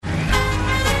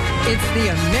It's the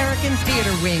American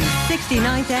Theater Wing's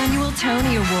 69th Annual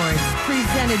Tony Awards,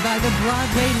 presented by the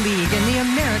Broadway League and the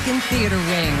American Theater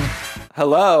Wing.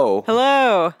 Hello.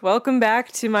 Hello. Welcome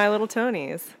back to My Little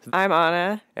Tonys. I'm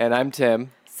Anna. And I'm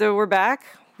Tim. So we're back.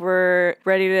 We're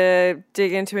ready to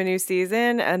dig into a new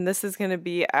season, and this is going to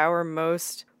be our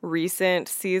most recent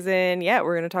season yet.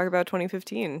 We're going to talk about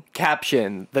 2015.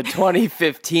 Caption, the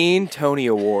 2015 Tony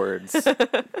Awards.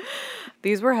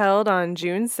 These were held on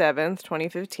June 7th,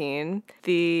 2015.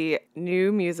 The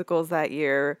new musicals that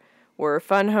year were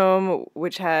Fun Home,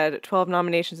 which had 12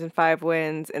 nominations and 5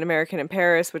 wins, An American in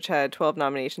Paris, which had 12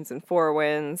 nominations and 4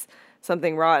 wins,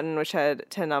 Something Rotten, which had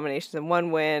 10 nominations and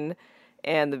 1 win,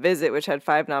 and The Visit, which had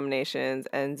 5 nominations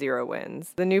and 0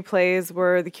 wins. The new plays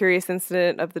were The Curious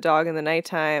Incident of the Dog in the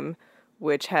Nighttime,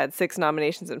 which had 6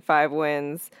 nominations and 5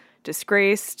 wins,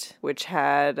 Disgraced, which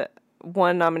had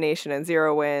 1 nomination and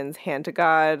 0 wins, Hand to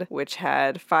God, which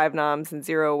had 5 noms and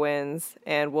 0 wins,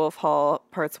 and Wolf Hall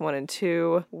Parts 1 and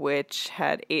 2, which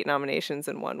had 8 nominations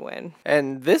and 1 win.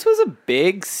 And this was a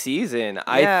big season. Yeah.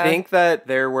 I think that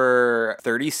there were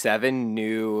 37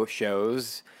 new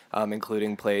shows,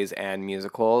 including plays and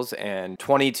musicals, and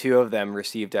 22 of them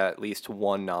received at least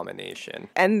 1 nomination.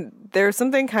 And there's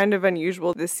something kind of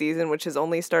unusual this season, which has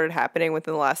only started happening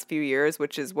within the last few years,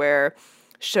 which is where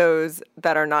shows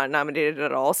that are not nominated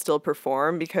at all still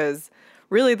perform, because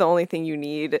really the only thing you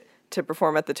need to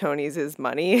perform at the Tonys is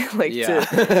money,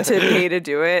 to pay to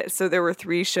do it. So there were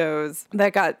 3 shows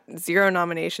that got 0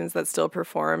 nominations that still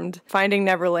performed: Finding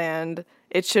Neverland,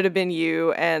 It Should Have Been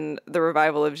You, and The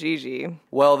Revival of Gigi.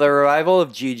 Well, The Revival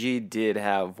of Gigi did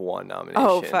have 1 nomination.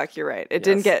 Oh, fuck, you're right. It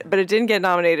didn't get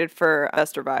nominated for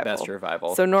Best Revival. Best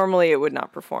Revival. So normally it would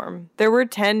not perform. There were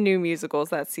 10 new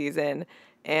musicals that season,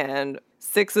 and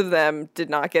 6 of them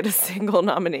did not get a single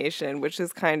nomination, which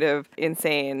is kind of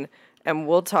insane. And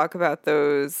we'll talk about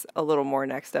those a little more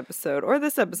next episode, or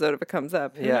this episode if it comes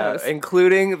up. Who knows?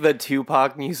 Including the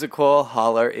Tupac musical,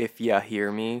 Holler If Ya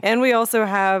Hear Me. And we also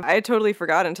have, I totally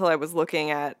forgot until I was looking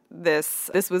at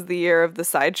this. This was the year of the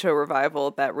Sideshow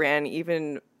revival that ran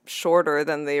even shorter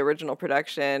than the original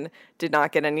production, did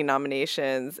not get any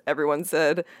nominations. Everyone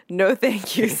said, no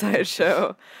thank you,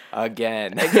 Sideshow.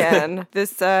 Again.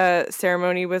 This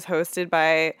ceremony was hosted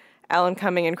by Alan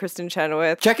Cumming and Kristen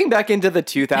Chenoweth. Checking back into the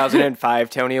 2005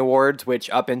 Tony Awards, which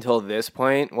up until this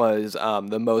point was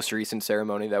the most recent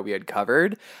ceremony that we had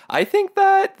covered, I think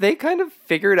that they kind of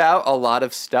figured out a lot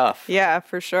of stuff. Yeah,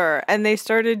 for sure. And they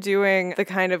started doing the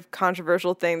kind of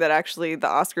controversial thing that actually the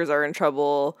Oscars are in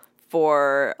trouble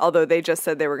for, although they just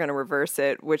said they were going to reverse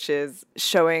it, which is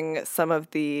showing some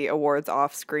of the awards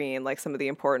off screen, like some of the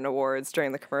important awards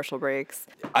during the commercial breaks.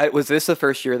 Was this the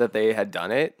first year that they had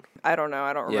done it? I don't know.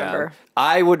 I don't remember.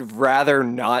 I would rather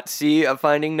not see a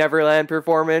Finding Neverland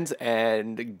performance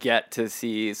and get to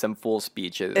see some full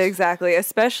speeches. Exactly.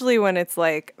 Especially when it's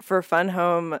like, for Fun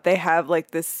Home, they have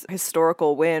like this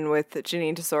historical win with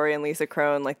Janine Tesori and Lisa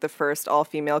Kron, like the first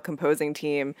all-female composing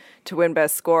team to win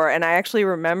Best Score. And I actually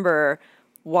remember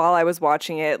while I was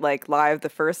watching it like live the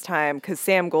first time, because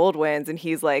Sam Gold wins and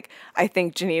he's like, I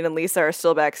think Janine and Lisa are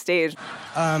still backstage.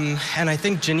 And I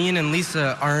think Janine and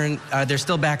Lisa aren't, they're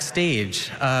still backstage.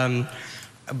 So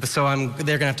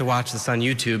they're gonna have to watch this on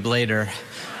YouTube later.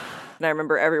 And I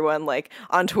remember everyone like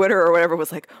on Twitter or whatever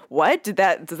was like, what?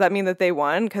 Does that mean that they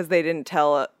won? Because they didn't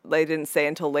say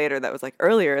until later that was like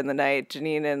earlier in the night,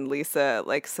 Janine and Lisa,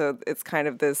 like, so it's kind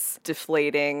of this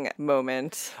deflating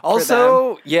moment.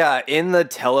 Also, in the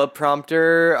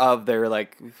teleprompter of their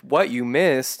like, what you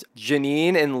missed,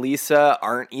 Janine and Lisa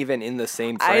aren't even in the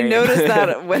same frame. I noticed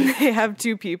that when they have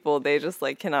 2 people, they just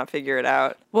like cannot figure it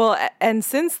out. Well, and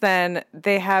since then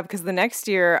they have, because the next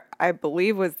year I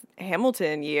believe was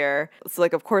Hamilton year. So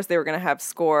like, of course they were going to have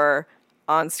score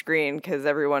on screen because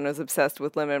everyone was obsessed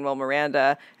with Lin-Manuel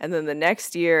Miranda. And then the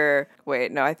next year,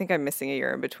 I think I'm missing a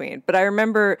year in between. But I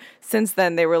remember since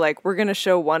then they were like, we're going to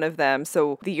show one of them.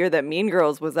 So the year that Mean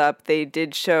Girls was up, they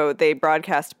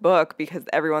broadcast Book because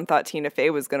everyone thought Tina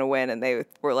Fey was going to win. And they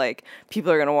were like, people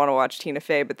are going to want to watch Tina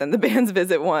Fey. But then The Band's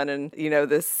Visit won. And,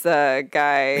 this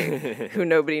guy who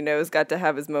nobody knows got to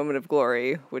have his moment of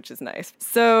glory, which is nice.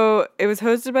 So it was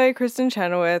hosted by Kristen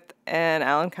Chenoweth and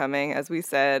Alan Cumming, as we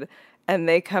said. And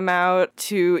they come out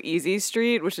to Easy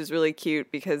Street, which is really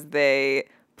cute because they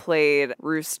played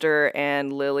Rooster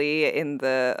and Lily in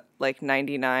the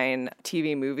 99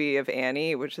 TV movie of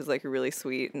Annie, which is a really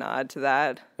sweet nod to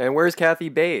that. And where's Kathy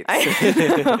Bates?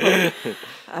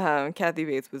 Kathy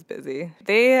Bates was busy.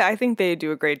 I think they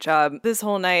do a great job this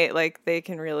whole night. They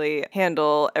can really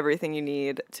handle everything you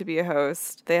need to be a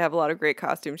host. They have a lot of great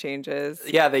costume changes.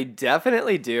 Yeah, they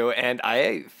definitely do. And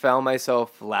I found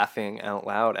myself laughing out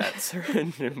loud at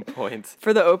certain points.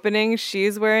 For the opening,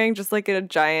 she's wearing just a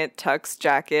giant tux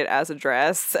jacket as a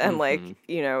dress and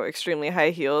extremely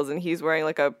high heels. And he's wearing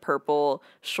a purple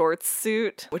shorts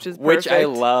suit, which is perfect. Which I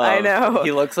love. I know.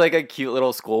 He looks like a cute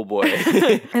little schoolboy.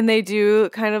 And they do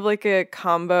kind of a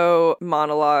combo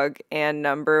monologue and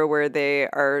number where they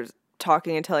are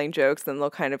talking and telling jokes, then they'll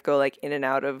kind of go in and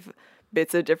out of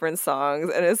bits of different songs.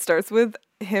 And it starts with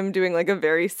him doing a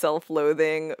very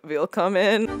self-loathing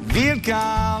Willkommen.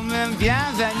 Willkommen,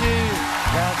 bienvenue,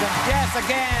 welcome, yes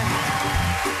again.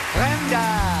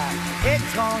 Fremder,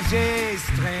 étranger,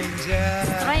 stranger.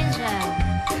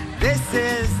 This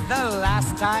is the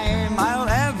last time I'll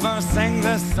ever sing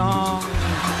this song.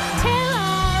 Till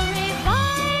our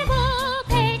revival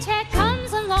paycheck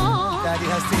comes along. Daddy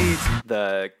has to eat.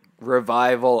 The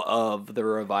revival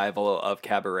of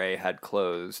Cabaret had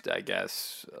closed, I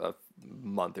guess, a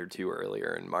month or two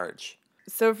earlier in March.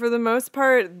 So for the most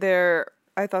part,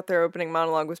 I thought their opening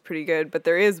monologue was pretty good, but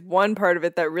there is one part of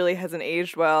it that really hasn't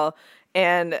aged well.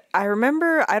 And I don't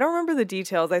remember the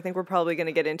details. I think we're probably going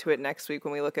to get into it next week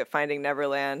when we look at Finding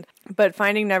Neverland. But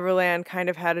Finding Neverland kind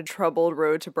of had a troubled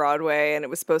road to Broadway, and it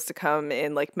was supposed to come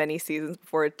in many seasons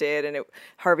before it did. And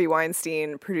Harvey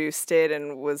Weinstein produced it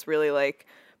and was really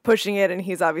pushing it, and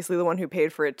he's obviously the one who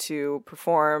paid for it to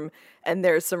perform. And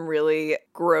there's some really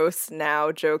gross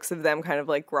now jokes of them kind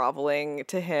of groveling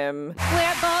to him.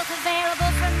 We're both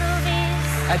available for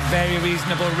movies. At very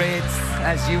reasonable rates,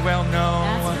 as you well know.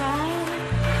 That's right.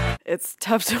 It's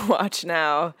tough to watch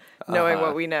now, knowing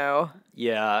what we know.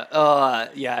 Yeah,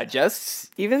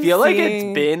 just Even feel like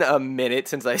it's been a minute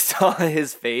since I saw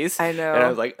his face. I know. And I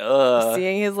was like, ugh.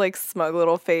 Seeing his smug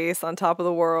little face on top of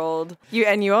the world.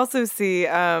 You also see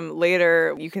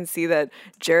later, you can see that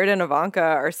Jared and Ivanka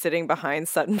are sitting behind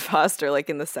Sutton Foster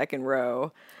in the second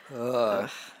row.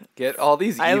 Get all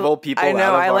these evil people I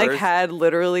know, out of I ours. had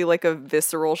literally a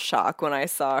visceral shock when I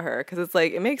saw her, because it's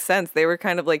it makes sense. They were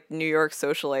kind of New York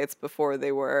socialites before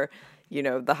they were,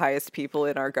 the highest people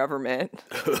in our government.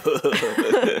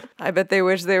 I bet they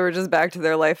wish they were just back to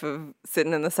their life of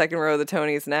sitting in the second row of the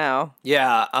Tonys now.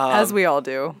 Yeah. As we all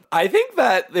do. I think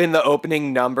that in the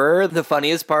opening number, the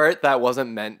funniest part that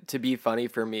wasn't meant to be funny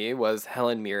for me was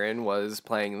Helen Mirren was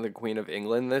playing the Queen of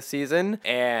England this season,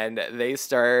 and they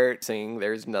start singing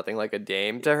There's Nothing Like a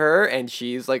Dame to her, and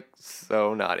she's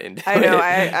so not into it. I know,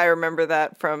 I remember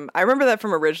that from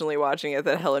originally watching it,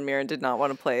 that Helen Mirren did not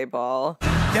want to play ball.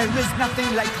 There is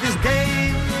nothing like this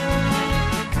game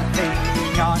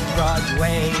on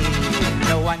Broadway.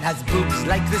 No one has boobs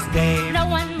like this dame. No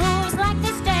one moves like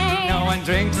this dame. No one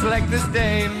drinks like this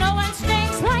dame. No one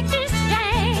stinks like this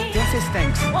dame. Don't say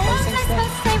stinks. Well, what was I supposed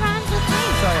to say rhymes with me?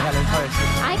 Sorry, Helen. Sorry.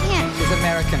 I can't. She's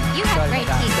American. You have Sorry great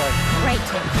about that. teeth. Sorry. Great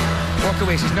teeth. Walk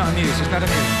away. She's not amused. She's not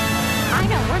amused. I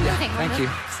know. We're moving. Thank you.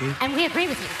 See? And we agree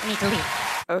with you. We need to leave.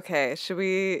 Okay, should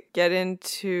we get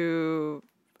into...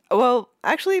 Well,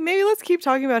 actually, maybe let's keep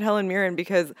talking about Helen Mirren,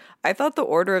 because I thought the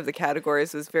order of the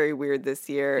categories was very weird this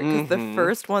year, because the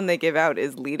first one they give out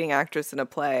is leading actress in a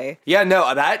play. Yeah,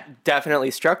 no, that definitely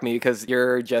struck me, because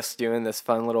you're just doing this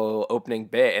fun little opening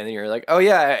bit, and then you're like, oh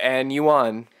yeah, and you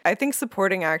won. I think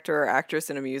supporting actor or actress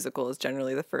in a musical is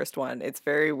generally the first one. It's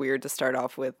very weird to start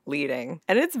off with leading.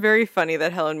 And it's very funny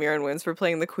that Helen Mirren wins for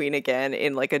playing the Queen again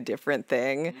in a different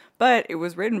thing. But it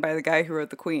was written by the guy who wrote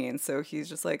The Queen, so he's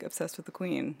just obsessed with the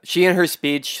Queen. She and her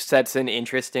speech sets an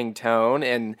interesting tone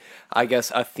and I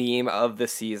guess a theme of the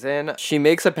season. She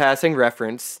makes a passing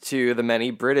reference to the many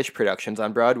British productions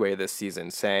on Broadway this season,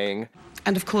 saying,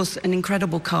 and of course an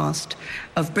incredible cast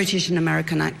of British and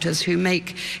American actors who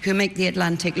make the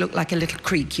Atlantic look like a little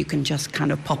creek you can just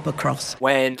kind of pop across.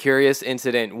 When Curious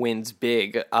Incident wins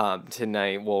big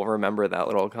tonight, we'll remember that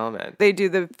little comment. They do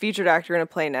the featured actor in a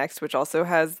play next, which also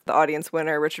has the audience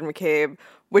winner, Richard McCabe,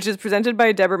 which is presented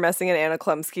by Deborah Messing and Anna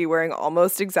Klumsky wearing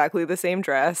almost exactly the same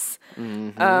dress.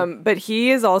 Mm-hmm. But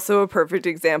he is also a perfect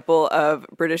example of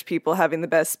British people having the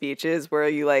best speeches, where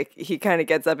he kind of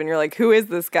gets up and you're like, who is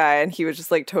this guy? And he was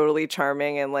just totally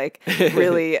charming and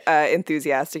really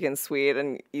enthusiastic and sweet.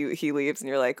 And he leaves and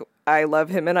you're like, I love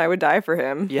him and I would die for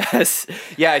him. Yes.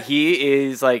 Yeah, he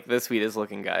is the sweetest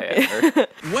looking guy ever.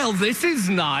 Well, this is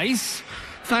nice.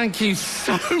 Thank you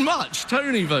so much,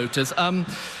 Tony voters.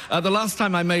 The last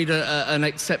time I made an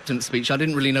acceptance speech, I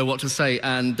didn't really know what to say,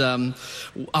 and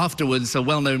afterwards a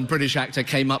well-known British actor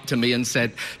came up to me and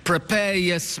said, "Prepare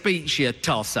your speech, you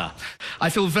tosser." I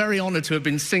feel very honoured to have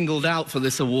been singled out for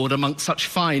this award amongst such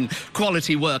fine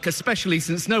quality work, especially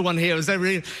since no one here has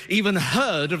ever even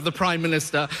heard of the Prime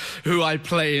Minister who I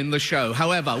play in the show.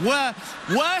 However, were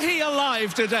he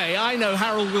alive today, I know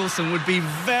Harold Wilson would be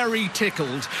very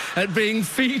tickled at being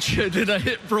featured in a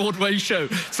hit Broadway show.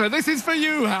 So this is for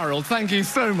you, Harold. Thank you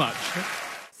so much.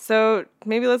 So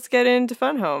maybe let's get into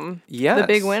Fun Home. Yes. The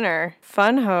big winner.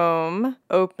 Fun Home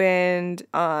opened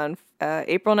on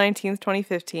April 19th,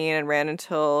 2015 and ran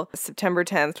until September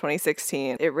 10th,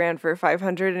 2016. It ran for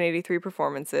 583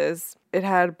 performances. It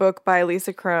had a book by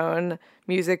Lisa Kron,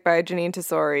 music by Janine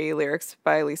Tesori, lyrics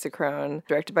by Lisa Kron,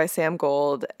 directed by Sam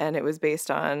Gold, and it was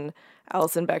based on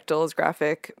Alison Bechdel's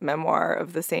graphic memoir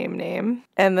of the same name.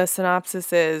 And the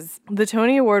synopsis is, the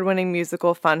Tony Award-winning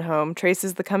musical Fun Home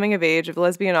traces the coming of age of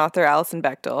lesbian author Alison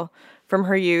Bechdel, from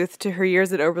her youth to her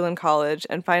years at Oberlin College,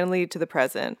 and finally to the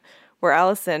present, where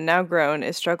Alison, now grown,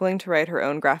 is struggling to write her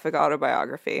own graphic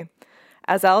autobiography.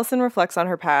 As Alison reflects on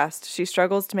her past, she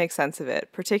struggles to make sense of it,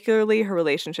 particularly her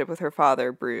relationship with her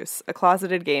father, Bruce, a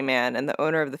closeted gay man and the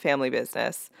owner of the family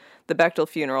business, the Bechdel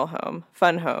Funeral Home,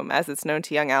 Fun Home, as it's known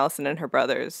to young Alison and her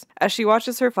brothers. As she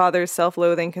watches her father's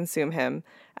self-loathing consume him,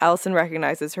 Alison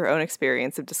recognizes her own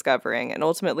experience of discovering and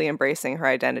ultimately embracing her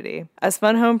identity. As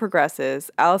Fun Home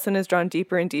progresses, Alison is drawn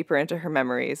deeper and deeper into her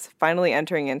memories, finally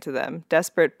entering into them,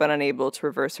 desperate but unable to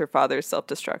reverse her father's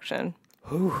self-destruction.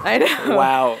 I know.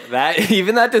 Wow,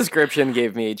 that description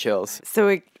gave me chills. So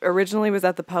it originally was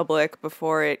at the Public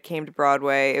before it came to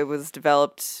Broadway. It was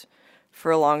developed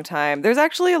for a long time. There's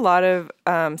actually a lot of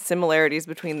similarities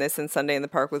between this and Sunday in the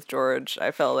Park with George. I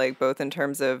felt like both in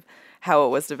terms of how it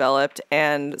was developed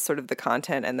and sort of the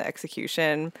content and the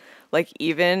execution. Like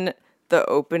even the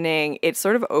opening, it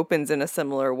sort of opens in a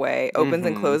similar way, opens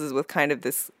and closes with kind of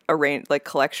this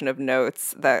collection of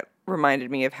notes that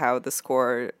reminded me of how the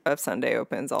score of Sunday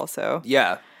opens also.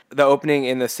 Yeah. The opening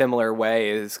in the similar way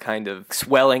is kind of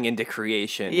swelling into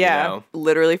creation. Yeah. You know?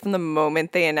 Literally from the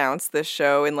moment they announced this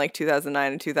show in like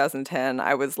 2009 and 2010,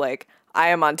 I was like, I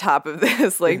am on top of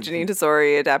this. Like Janine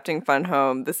Tesori adapting Fun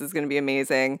Home. This is going to be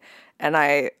amazing. And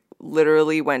I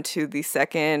literally went to the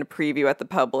second preview at the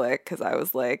Public because I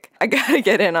was like, I got to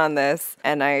get in on this.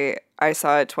 And I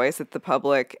saw it twice at the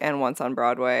Public and once on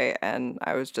Broadway. And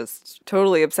I was just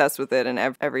totally obsessed with it. And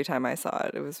every time I saw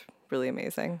it, it was really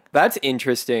amazing. That's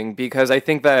interesting because I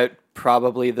think that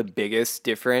probably the biggest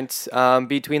difference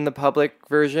between the Public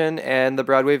version and the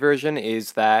Broadway version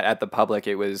is that at the Public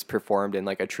it was performed in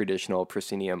like a traditional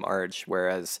proscenium arch,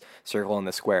 whereas Circle in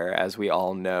the Square, as we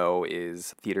all know,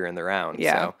 is theater in the round.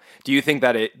 Yeah. So do you think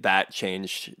that that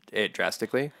changed it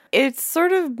drastically? It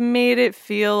sort of made it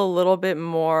feel a little bit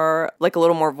more, like a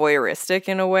little more voyeuristic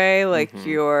in a way, like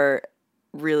you're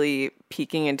really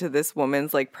peeking into this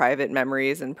woman's like private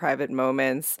memories and private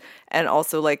moments, and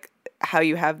also like how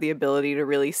you have the ability to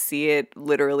really see it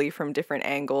literally from different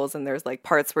angles, and there's like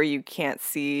parts where you can't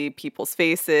see people's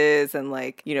faces and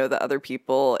like, you know, the other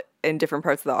people in different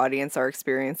parts of the audience are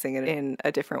experiencing it in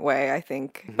a different way, I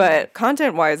think. But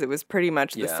content-wise, it was pretty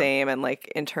much the same. And like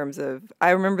in terms of, I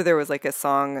remember there was like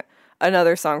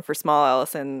another song for Small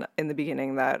Allison in the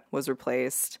beginning that was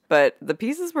replaced. But the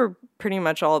pieces were pretty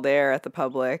much all there at the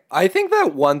Public. I think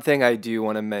that one thing I do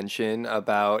want to mention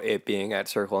about it being at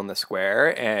Circle in the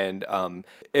Square, and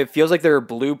it feels like there are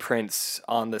blueprints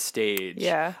on the stage.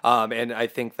 Yeah. And I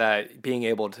think that being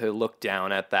able to look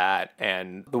down at that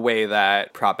and the way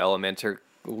that prop elements are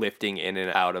lifting in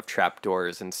and out of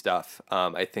trapdoors and stuff,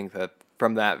 I think that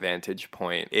from that vantage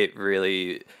point, it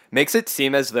really makes it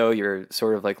seem as though you're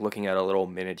sort of like looking at a little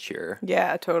miniature.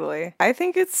 Yeah, totally. I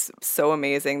think it's so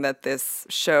amazing that this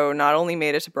show not only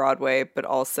made it to Broadway, but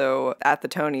also at the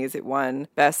Tonys, it won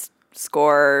Best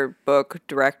Score, Book,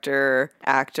 Director,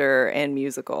 Actor, and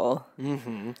Musical.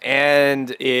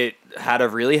 And it had a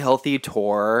really healthy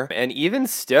tour. And even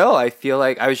still, I feel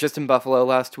like I was just in Buffalo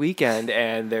last weekend,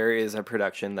 and there is a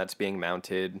production that's being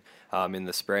mounted in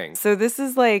the spring. So this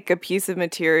is like a piece of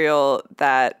material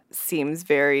that seems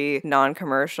very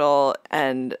non-commercial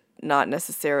and not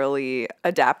necessarily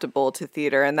adaptable to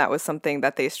theater, and that was something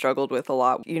that they struggled with a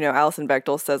lot. You know, Alison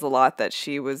Bechdel says a lot that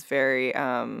she was very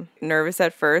nervous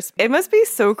at first. It must be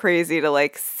so crazy to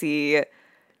like see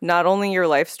not only your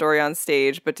life story on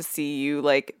stage, but to see you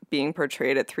like being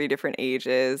portrayed at 3 different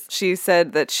ages. She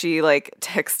said that she like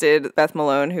texted Beth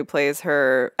Malone, who plays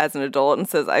her as an adult, and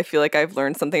says, I feel like I've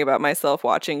learned something about myself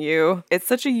watching you. It's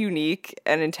such a unique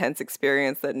and intense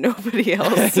experience that nobody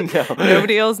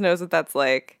else knows what that's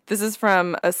like. This is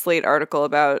from a Slate article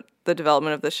about the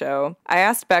development of the show. I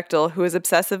asked Bechtel, who is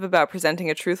obsessive about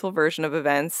presenting a truthful version of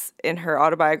events in her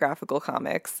autobiographical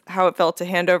comics, how it felt to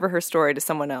hand over her story to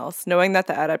someone else, knowing that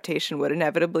the adaptation would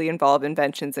inevitably involve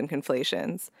inventions and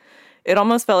conflations. It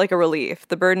almost felt like a relief,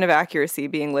 the burden of accuracy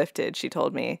being lifted, she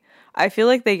told me. I feel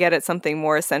like they get at something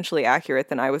more essentially accurate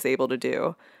than I was able to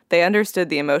do. They understood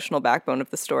the emotional backbone of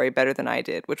the story better than I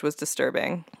did, which was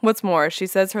disturbing. What's more, she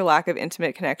says her lack of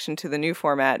intimate connection to the new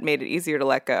format made it easier to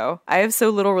let go. I have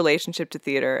so little relationship to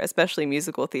theater, especially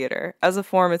musical theater. As a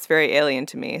form, it's very alien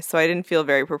to me, so I didn't feel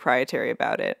very proprietary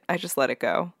about it. I just let it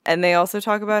go. And they also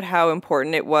talk about how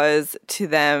important it was to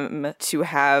them to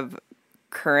have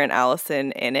current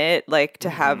Allison in it, like to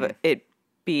have it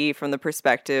be from the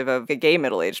perspective of a gay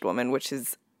middle-aged woman, which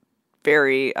is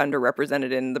very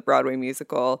underrepresented in the Broadway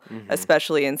musical,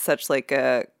 especially in such like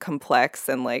a complex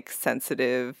and like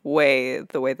sensitive way,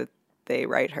 the way that they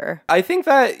write her. I think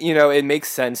that, you know, it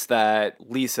makes sense that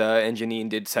Lisa and Janine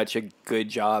did such a good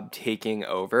job taking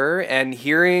over, and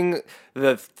hearing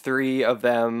the 3 of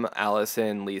them,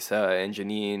 Allison, Lisa, and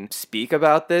Janine, speak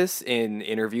about this in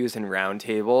interviews and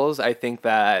roundtables, I think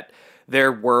that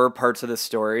there were parts of the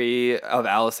story, of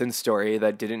Allison's story,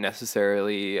 that didn't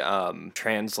necessarily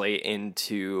translate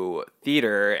into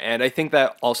theater. And I think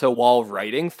that also while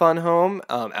writing Fun Home,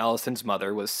 Allison's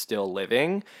mother was still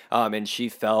living, and she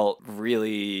felt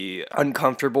really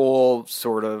uncomfortable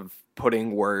sort of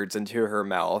putting words into her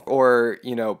mouth, or,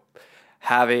 you know,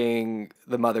 having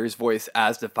the mother's voice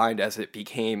as defined as it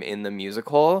became in the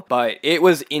musical. But it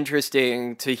was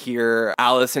interesting to hear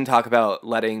Allison talk about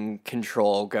letting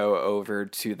control go over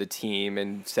to the team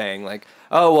and saying like,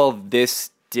 oh, well,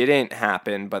 this didn't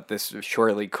happen, but this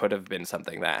surely could have been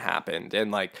something that happened.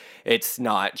 And like, it's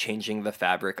not changing the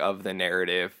fabric of the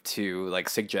narrative to like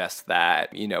suggest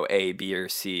that, you know, A, B, or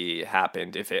C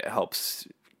happened if it helps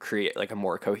create like a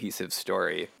more cohesive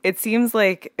story. It seems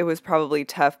like it was probably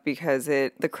tough because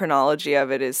the chronology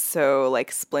of it is so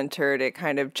like splintered. It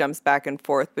kind of jumps back and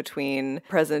forth between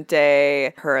present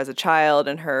day, her as a child,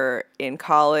 and her in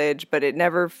college, but it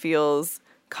never feels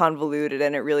convoluted,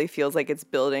 and it really feels like it's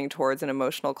building towards an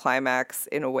emotional climax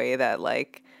in a way that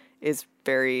like is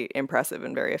very impressive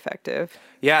and very effective.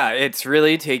 Yeah, it's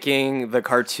really taking the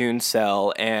cartoon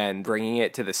cell and bringing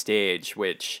it to the stage,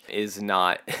 which is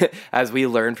not, as we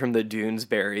learned from the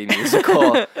Doonesbury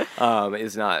musical,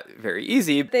 is not very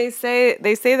easy. They say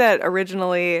that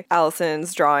originally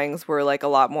Allison's drawings were like a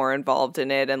lot more involved in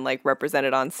it and like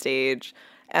represented on stage.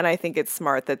 And I think it's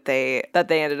smart that they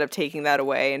ended up taking that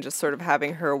away and just sort of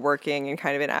having her working in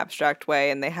kind of an abstract way.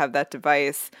 And they have that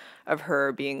device of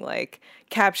her being like,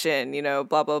 caption, you know,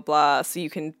 blah, blah, blah. So you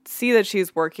can see that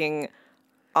she's working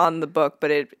on the book, but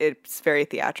it's very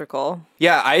theatrical.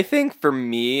 Yeah, I think for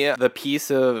me, the piece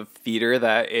of theater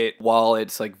that while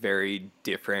it's like very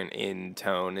different in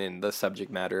tone and the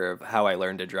subject matter of How I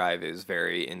Learned to Drive is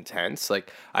very intense,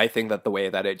 like I think that the way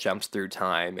that it jumps through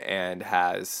time and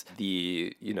has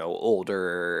the, you know,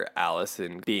 older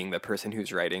Allison being the person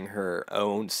who's writing her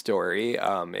own story,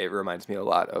 it reminds me a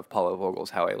lot of Paula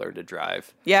Vogel's How I Learned to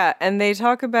Drive. Yeah, and they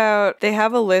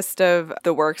have a list of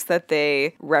the works that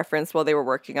they referenced while they were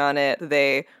working on it.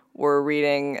 They were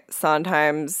reading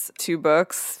Sondheim's 2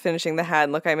 books, Finishing the Hat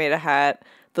and Look, I Made a Hat,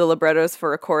 the librettos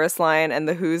for A Chorus Line and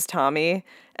The Who's Tommy,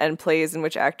 and plays in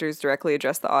which actors directly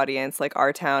address the audience, like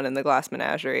Our Town and The Glass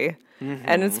Menagerie. Mm-hmm.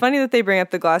 And it's funny that they bring up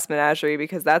The Glass Menagerie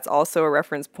because that's also a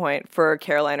reference point for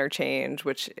Caroline or Change,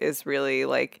 which is really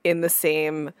like in the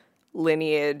same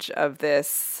lineage of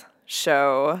this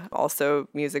show. Also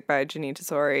music by Janine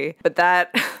Tesori. But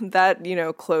that you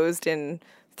know, closed in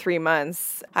 3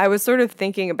 months. I was sort of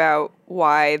thinking about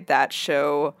why that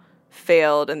show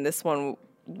failed and this one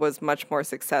was much more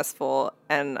successful.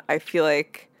 And I feel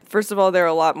like, first of all, there are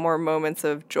a lot more moments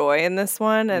of joy in this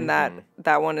one, and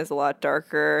that one is a lot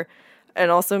darker.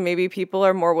 And also maybe people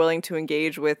are more willing to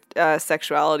engage with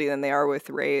sexuality than they are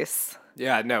with race.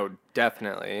 Yeah, no,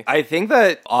 definitely. I think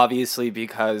that obviously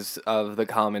because of the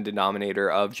common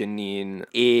denominator of Janine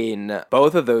in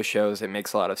both of those shows, it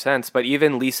makes a lot of sense. But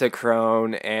even Lisa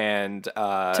Kron and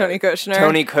Tony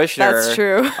Kushner. That's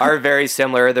true. Are very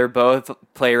similar. They're both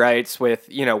playwrights with,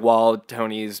 you know, while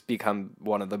Tony's become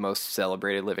one of the most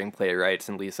celebrated living playwrights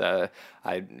and Lisa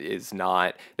is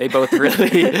not. They both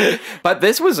really... But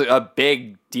this was a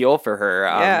big deal for her,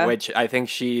 Yeah. which I think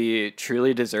she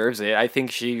truly deserves it. I think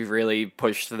she really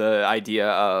pushed the idea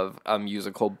of a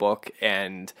musical book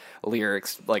and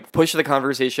lyrics, like pushed the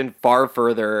conversation far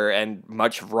further and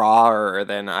much rawer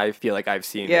than I feel like I've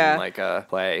seen Yeah. in like a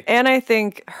play. And I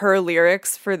think her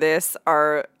lyrics for this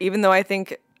are, even though I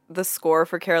think the score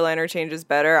for Carolina Change is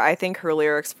better, I think her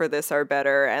lyrics for this are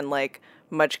better and like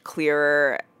much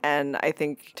clearer. And I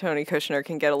think Tony Kushner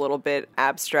can get a little bit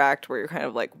abstract where you're kind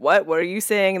of like, what are you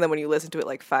saying? And then when you listen to it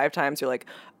like 5 times, you're like,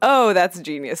 oh, that's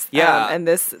genius. Yeah. And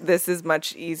this is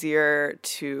much easier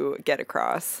to get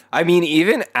across. I mean,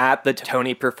 even at the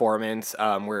Tony performance,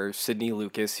 where Sydney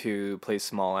Lucas, who plays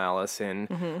Small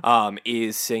Allison,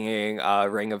 is singing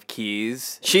Ring of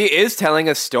Keys, she is telling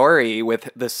a story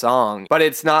with the song, but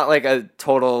it's not like a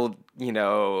total,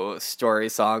 story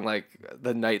song like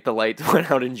The Night the Light Went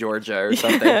Out in Georgia or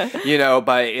something,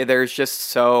 but there's just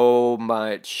so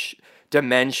much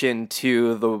dimension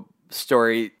to the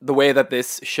story, the way that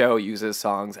this show uses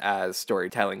songs as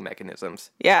storytelling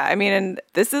mechanisms. Yeah, I mean, and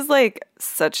this is like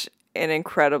such an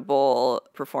incredible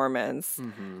performance,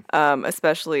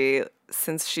 especially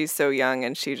since she's so young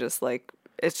and she just like,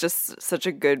 it's just such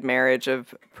a good marriage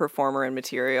of performer and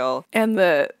material. And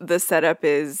the setup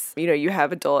is, you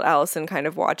have adult Allison kind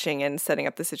of watching and setting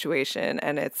up the situation,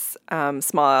 and it's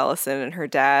small Allison and her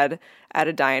dad at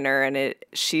a diner, and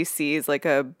she sees like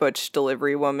a butch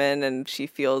delivery woman, and she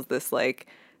feels this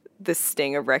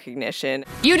sting of recognition.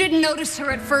 You didn't notice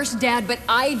her at first, Dad, but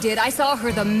I did. I saw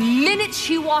her the minute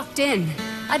she walked in.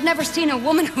 I'd never seen a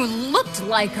woman who looked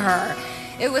like her.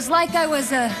 It was like I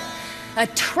was a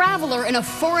traveler in a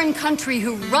foreign country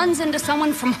who runs into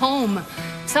someone from home.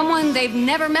 Someone they've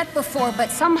never met before, but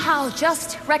somehow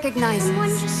just recognizes. Someone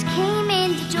just came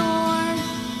in the door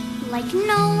like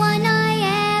no one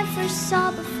I ever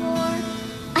saw before.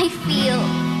 I feel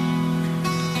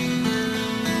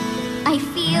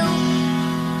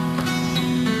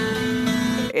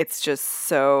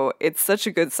it's such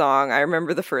a good song. I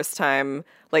remember the first time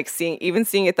seeing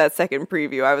it that second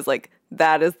preview, I was like,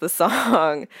 that is the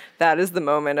song. That is the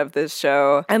moment of this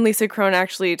show. And Lisa Kron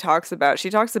actually talks a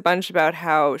bunch about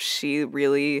how she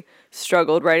really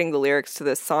struggled writing the lyrics to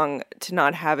this song to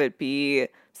not have it be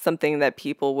something that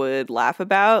people would laugh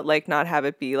about, not have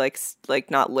it be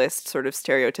not list sort of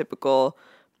stereotypical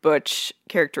butch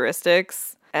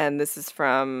characteristics. And this is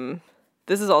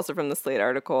also from the Slate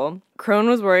article. Kron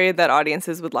was worried that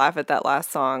audiences would laugh at that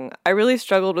last song. I really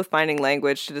struggled with finding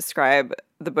language to describe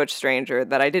the butch stranger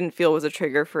that I didn't feel was a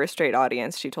trigger for a straight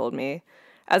audience, she told me.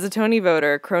 As a Tony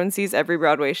voter, Kron sees every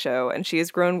Broadway show, and she has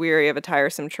grown weary of a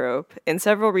tiresome trope. In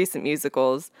several recent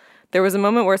musicals, there was a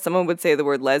moment where someone would say the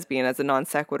word lesbian as a non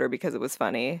sequitur because it was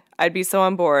funny. I'd be so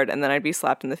on board, and then I'd be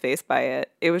slapped in the face by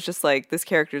it. It was just like, this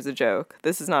character's a joke.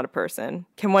 This is not a person.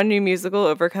 Can one new musical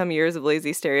overcome years of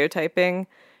lazy stereotyping?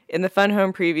 In the Fun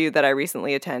Home preview that I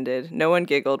recently attended, no one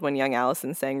giggled when young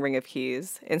Allison sang Ring of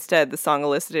Keys. Instead, the song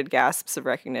elicited gasps of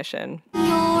recognition.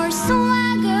 Your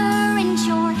swagger and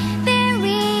your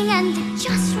bearing and the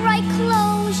just right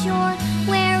clothes you're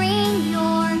wearing,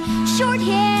 your short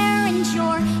hair and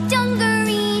your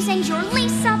dungarees and your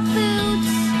lace-up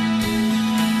boots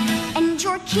and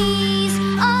your keys.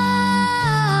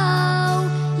 Oh,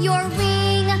 your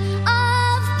ring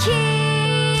of keys.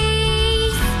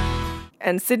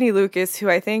 And Sydney Lucas, who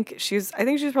I think she's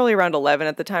probably around 11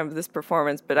 at the time of this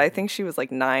performance, but I think she was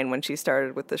 9 when she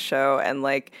started with the show, and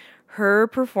her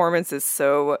performance is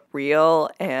so real,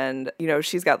 and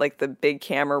she's got the big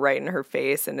camera right in her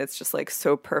face, and it's just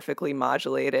so perfectly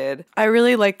modulated. I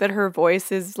really like that her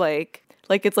voice is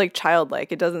it's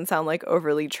childlike. It doesn't sound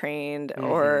overly trained,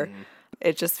 or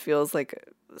it just feels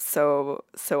so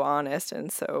honest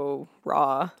and so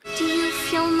raw. Do you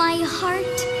feel my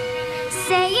heart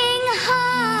saying hi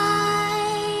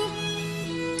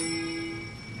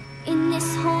in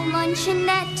this whole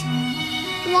luncheonette?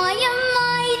 Why am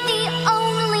I the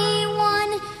only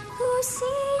one who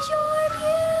sees you're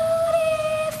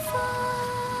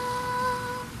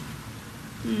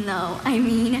beautiful? No, I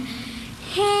mean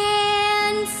handsome.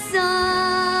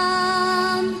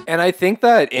 And I think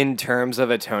that in terms of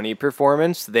a Tony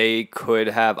performance, they could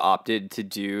have opted to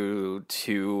do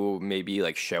 2 maybe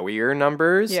showier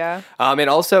numbers. Yeah. And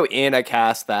also in a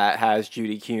cast that has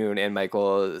Judy Kuhn and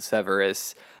Michael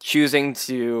Severus choosing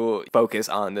to focus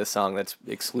on this song that's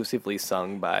exclusively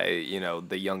sung by,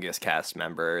 the youngest cast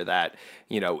member that,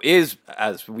 is,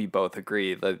 as we both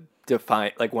agree,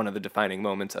 one of the defining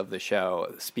moments of the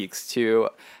show, speaks to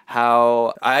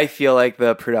how I feel like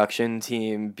the production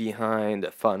team behind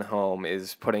Fun Home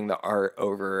is putting the art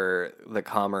over the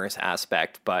commerce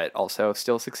aspect, but also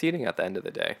still succeeding at the end of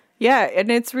the day. Yeah,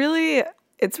 and it's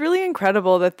It's really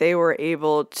incredible that they were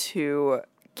able to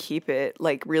keep it,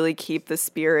 like really keep the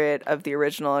spirit of the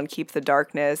original and keep the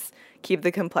darkness, keep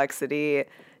the complexity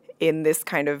in this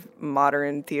kind of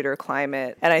modern theater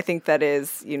climate. And I think that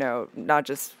is, not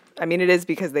just, it is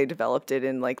because they developed it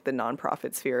in like the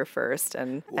nonprofit sphere first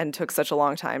and took such a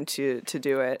long time to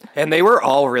do it. And they were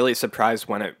all really surprised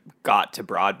when it got to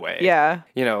Broadway. Yeah.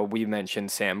 We mentioned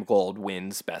Sam Gold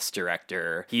wins Best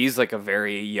Director. He's like a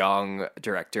very young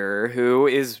director who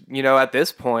is, at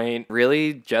this point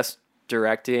really just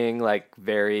directing like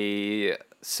very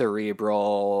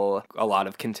cerebral, a lot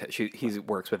of he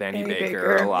works with Annie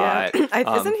Baker a lot.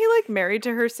 Yeah. Isn't he like married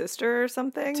to her sister or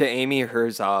something? To Amy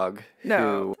Herzog.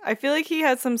 No, I feel like he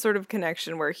has some sort of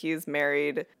connection where he's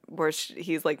married,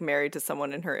 he's like married to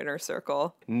someone in her inner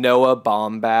circle. Noah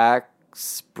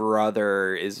Baumbach's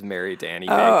brother is married to Annie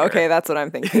Baker. Oh, okay, that's what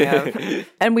I'm thinking of.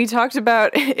 And we talked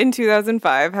about in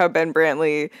 2005 how Ben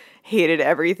Brantley hated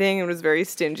everything and was very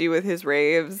stingy with his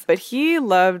raves, but he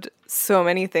loved so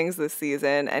many things this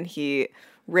season, and he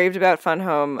raved about Fun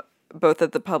Home both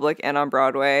at the Public and on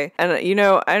Broadway. And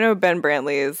I know Ben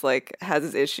Brantley is like has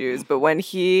his issues, but when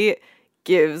he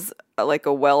gives like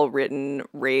a well-written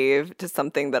rave to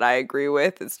something that I agree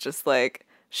with, it's just like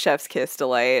chef's kiss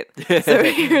delight. So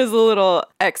here's a little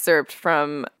excerpt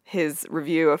from his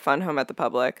review of Fun Home at the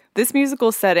Public. This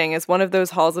musical setting is one of those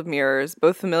halls of mirrors,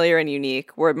 both familiar and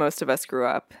unique, where most of us grew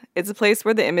up. It's a place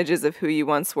where the images of who you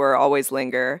once were always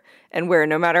linger, and where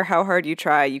no matter how hard you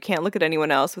try, you can't look at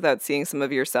anyone else without seeing some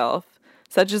of yourself.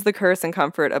 Such is the curse and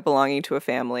comfort of belonging to a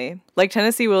family. Like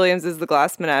Tennessee Williams' The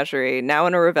Glass Menagerie, now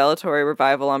in a revelatory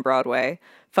revival on Broadway,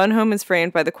 Fun Home is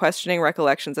framed by the questioning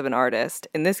recollections of an artist,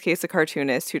 in this case a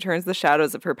cartoonist, who turns the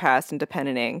shadows of her past into pen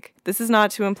and ink. This is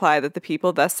not to imply that the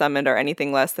people thus summoned are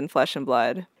anything less than flesh and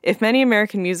blood. If many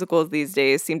American musicals these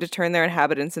days seem to turn their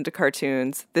inhabitants into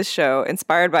cartoons, this show,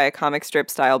 inspired by a comic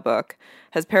strip-style book,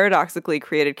 has paradoxically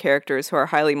created characters who are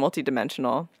highly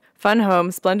multidimensional. Fun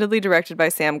Home, splendidly directed by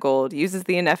Sam Gold, uses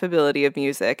the ineffability of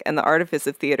music and the artifice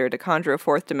of theater to conjure a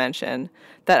fourth dimension,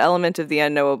 that element of the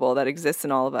unknowable that exists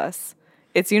in all of us.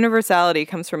 Its universality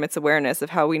comes from its awareness of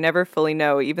how we never fully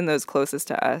know even those closest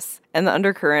to us, and the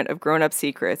undercurrent of grown-up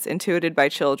secrets intuited by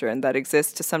children that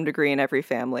exist to some degree in every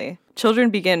family. Children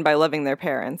begin by loving their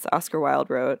parents, Oscar Wilde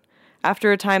wrote.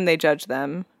 After a time they judge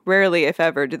them. Rarely, if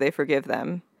ever, do they forgive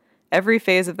them. Every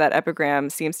phase of that epigram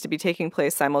seems to be taking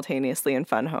place simultaneously in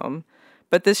Fun Home.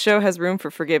 But this show has room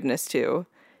for forgiveness, too.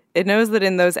 It knows that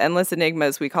in those endless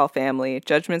enigmas we call family,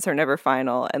 judgments are never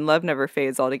final, and love never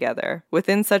fades altogether.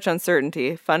 Within such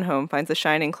uncertainty, Fun Home finds a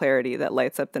shining clarity that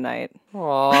lights up the night.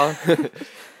 Aww.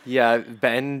 Yeah,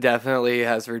 Ben definitely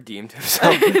has redeemed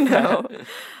himself. I know.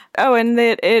 Oh, and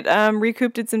it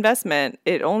recouped its investment.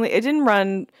 It didn't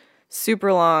run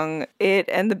super long. It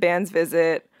and The Band's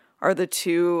Visit are the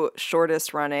two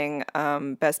shortest running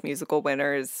Best Musical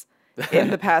winners in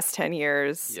the past 10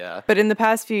 years. Yeah. But in the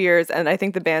past few years, and I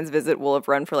think The Band's Visit will have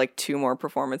run for like 2 more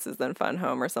performances than Fun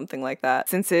Home or something like that.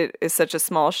 Since it is such a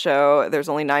small show, there's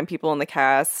only 9 people in the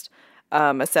cast,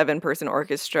 a 7-person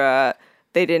orchestra.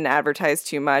 They didn't advertise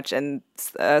too much, and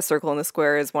Circle in the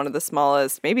Square is one of the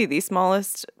smallest, maybe the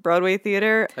smallest Broadway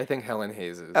theater. I think Helen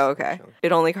Hayes is. Oh, okay. Actually.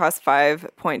 It only cost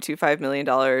 $5.25 million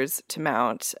to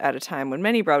mount at a time when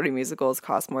many Broadway musicals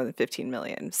cost more than $15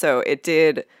 million. So it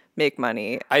did make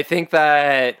money. I think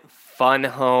that Fun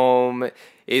Home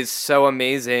is so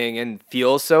amazing and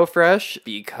feels so fresh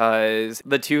because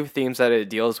the two themes that it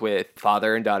deals with,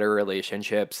 father and daughter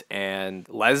relationships and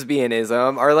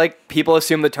lesbianism, are like, people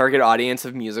assume the target audience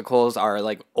of musicals are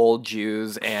like old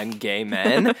Jews and gay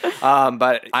men.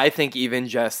 But I think even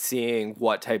just seeing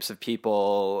what types of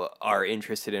people are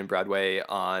interested in Broadway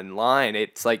online,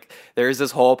 it's like there's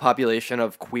this whole population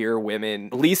of queer women.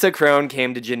 Lisa Kron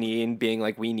came to Janine being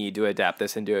like, we need to adapt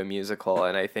this into a musical.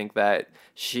 And I think that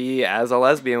she, as a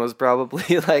lesbian, was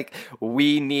probably like,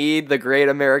 we need the great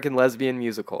American lesbian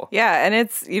musical. Yeah, and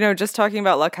it's, just talking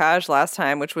about La Cage last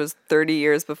time, which was 30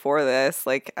 years before this,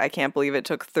 like, I can't believe it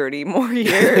took 30 more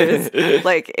years.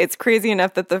 Like, it's crazy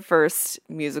enough that the first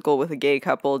musical with a gay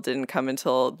couple didn't come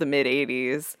until the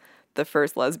mid-'80s. The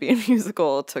first lesbian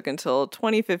musical took until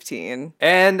 2015.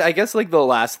 And I guess like the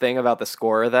last thing about the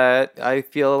score that I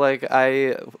feel like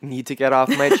I need to get off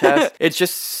my chest, it's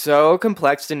just so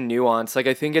complex and nuanced. Like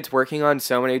I think it's working on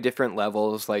so many different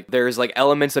levels. Like there's like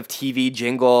elements of TV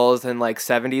jingles and like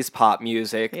 70s pop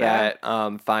music that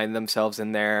find themselves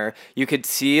in there. You could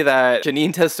see that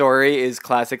Janine Tesori is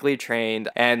classically trained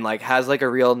and like has like a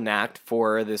real knack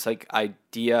for this like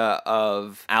idea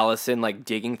of Allison like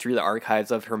digging through the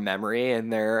archives of her memory,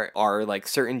 and there are like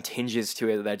certain tinges to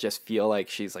it that just feel like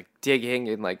she's like digging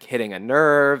and like hitting a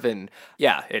nerve, and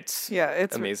it's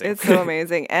amazing. It's so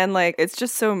amazing, and like it's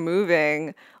just so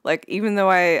moving. Like, even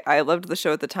though I loved the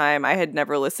show at the time, I had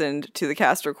never listened to the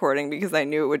cast recording because I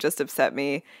knew it would just upset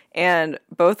me. And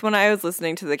both when I was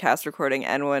listening to the cast recording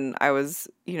and when I was,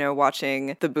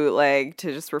 watching the bootleg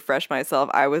to just refresh myself,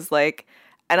 I was like,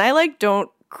 and I like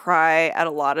don't cry at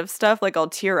a lot of stuff. Like, I'll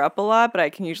tear up a lot, but I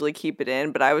can usually keep it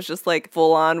in. But I was just like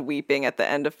full on weeping at the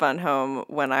end of Fun Home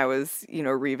when I was,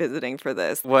 revisiting for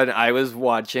this. When I was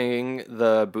watching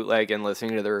the bootleg and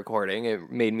listening to the recording,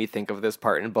 it made me think of this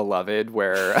part in Beloved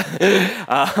where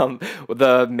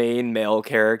the main male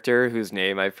character, whose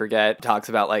name I forget, talks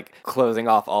about like closing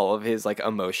off all of his like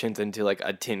emotions into like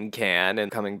a tin can, and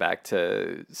coming back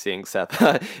to seeing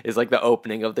Seth is like the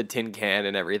opening of the tin can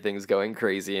and everything's going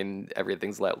crazy and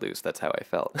everything's let loose. That's how I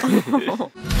felt.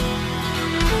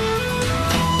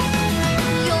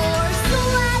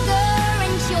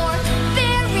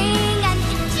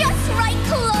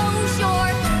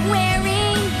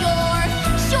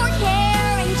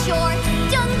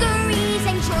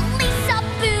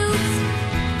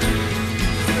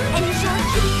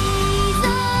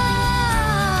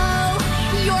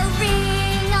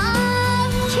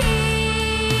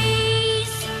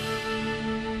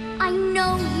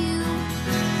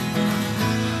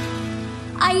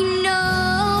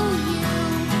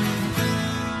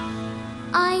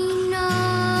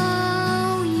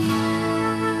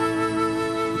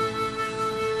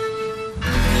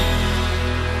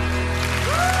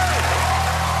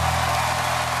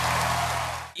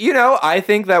 I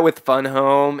think that with Fun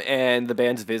Home and the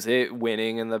band's Visit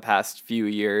winning in the past few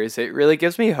years, it really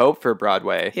gives me hope for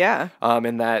Broadway. Yeah.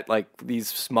 And that like these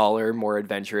smaller, more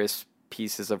adventurous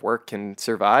pieces of work can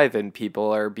survive and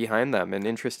people are behind them and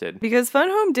interested. Because Fun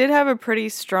Home did have a pretty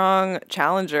strong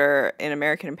challenger in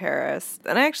American in Paris.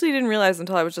 And I actually didn't realize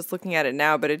until I was just looking at it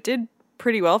now, but it did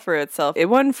pretty well for itself. It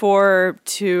won 4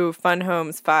 to Fun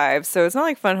Home's 5, so it's not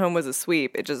like Fun Home was a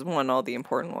sweep. It just won all the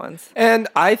important ones. And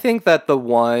I think that the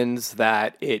ones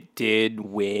that it did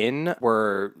win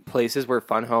were places where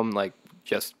Fun Home, like,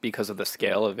 just because of the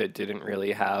scale of it, didn't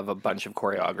really have a bunch of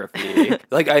choreography.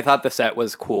 Like, I thought the set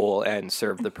was cool and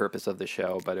served the purpose of the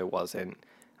show, but it wasn't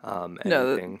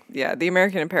anything. No, the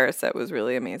American in Paris set was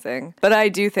really amazing. But I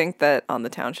do think that On the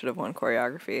Town should have won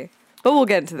choreography. But we'll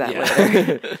get into that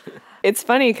later. It's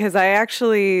funny because I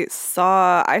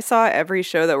saw every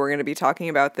show that we're going to be talking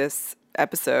about this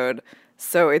episode.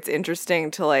 So it's interesting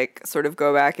to like sort of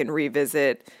go back and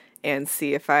revisit and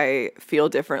see if I feel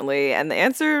differently. And the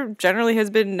answer generally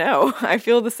has been no. I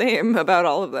feel the same about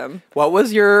all of them. What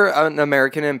was your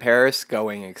American in Paris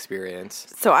going experience?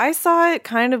 So I saw it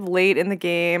kind of late in the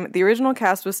game. The original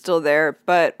cast was still there,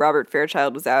 but Robert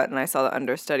Fairchild was out, and I saw the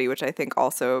understudy, which I think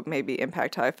also maybe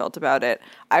impact how I felt about it.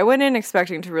 I went in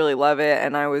expecting to really love it,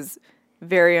 and I was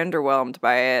very underwhelmed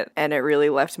by it, and it really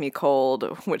left me cold,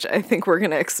 which I think we're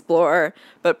going to explore.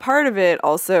 But part of it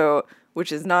also,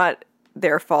 which is not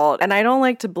their fault, and I don't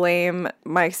like to blame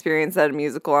my experience at a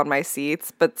musical on my seats,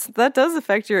 but that does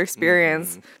affect your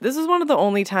experience. This was one of the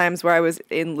only times where I was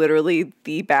in literally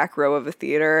the back row of a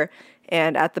theater,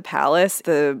 and at the Palace,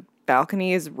 the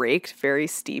balcony is raked very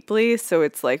steeply, so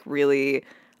it's like really...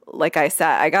 Like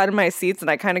I got in my seats and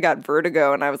I kind of got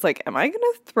vertigo, and I was like, am I going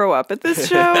to throw up at this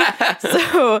show?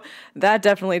 So that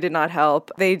definitely did not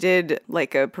help. They did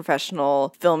like a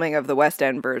professional filming of the West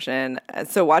End version. And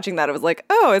so watching that, I was like,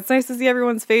 oh, it's nice to see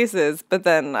everyone's faces. But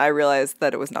then I realized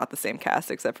that it was not the same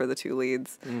cast except for the 2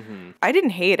 leads. Mm-hmm. I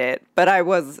didn't hate it, but I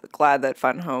was glad that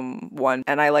Fun Home won.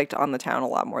 And I liked On the Town a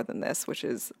lot more than this, which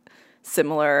is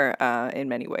similar in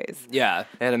many ways. Yeah.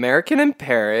 And American in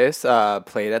Paris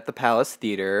played at the Palace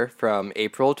Theater from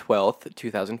April 12th,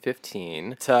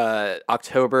 2015 to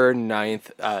October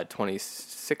 9th,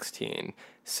 2016.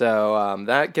 So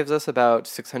that gives us about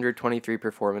 623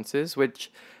 performances,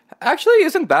 which actually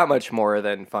isn't that much more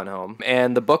than Fun Home.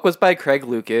 And the book was by Craig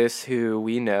Lucas, who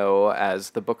we know as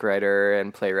the book writer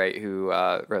and playwright who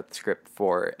wrote the script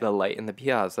for The Light in the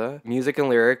Piazza. Music and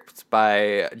lyrics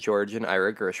by George and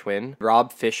Ira Gershwin.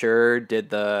 Rob Fisher did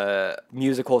the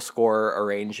musical score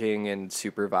arranging and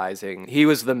supervising. He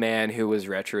was the man who was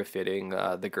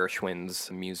retrofitting the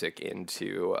Gershwins' music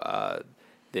into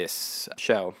this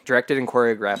show. Directed and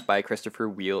choreographed by Christopher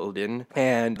Wheeldon,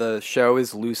 and the show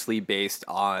is loosely based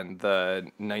on the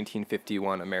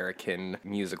 1951 American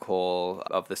musical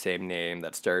of the same name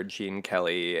that starred Gene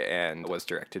Kelly and was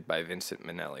directed by Vincent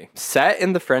Minnelli. Set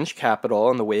in the French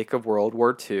capital in the wake of World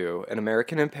War II, An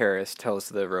American in Paris tells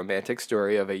the romantic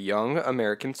story of a young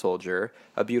American soldier,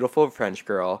 a beautiful French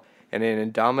girl, and an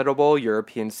indomitable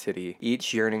European city,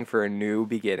 each yearning for a new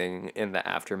beginning in the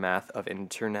aftermath of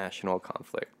international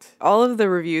conflict. All of the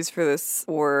reviews for this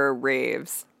were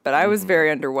raves, but I was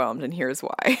very underwhelmed, and here's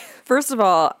why. First of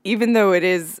all, even though it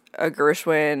is a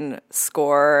Gershwin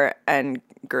score and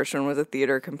Gershwin was a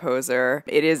theater composer,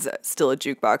 it is still a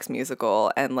jukebox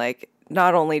musical, and like,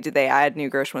 not only did they add new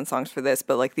Gershwin songs for this,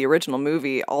 but like the original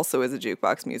movie also is a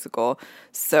jukebox musical.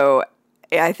 So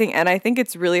I think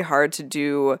it's really hard to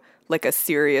do like a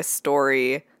serious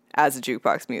story as a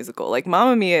jukebox musical. Like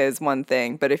Mamma Mia is one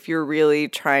thing, but if you're really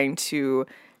trying to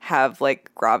have like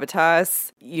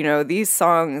gravitas, you know, these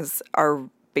songs are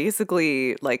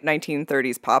basically like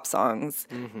 1930s pop songs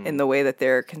in the way that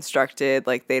they're constructed.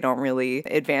 Like they don't really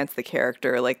advance the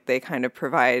character, like they kind of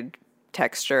provide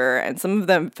texture, and some of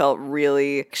them felt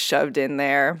really shoved in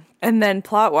there. And then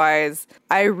plot-wise,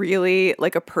 I really,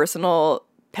 like, a personal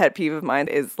pet peeve of mine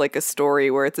is like a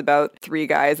story where it's about three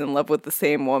guys in love with the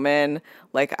same woman.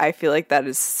 Like, I feel like that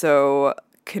is so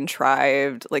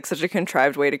contrived, like such a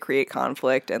contrived way to create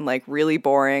conflict, and like really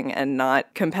boring and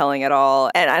not compelling at all.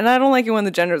 And I don't like it when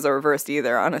the genders are reversed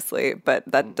either, honestly, but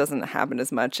that doesn't happen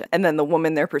as much. And then the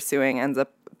woman they're pursuing ends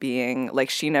up being like,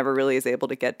 she never really is able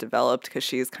to get developed because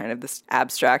she's kind of this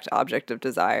abstract object of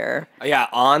desire. Yeah,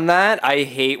 on that, I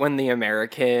hate when the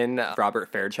American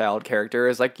Robert Fairchild character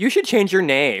is like, you should change your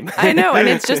name. I know, and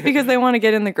it's just because they want to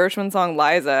get in the Gershwin song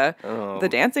Liza. The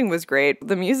dancing was great,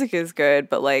 the music is good,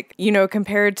 but like, you know,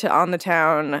 compared to On the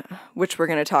Town, which we're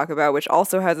going to talk about, which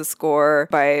also has a score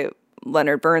by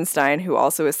Leonard Bernstein, who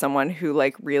also is someone who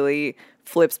like really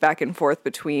flips back and forth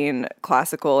between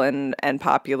classical and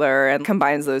popular and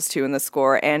combines those two in the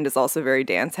score, and is also very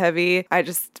dance heavy. I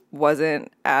just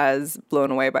wasn't as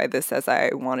blown away by this as I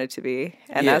wanted to be,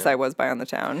 and as I was by On the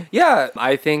Town. Yeah,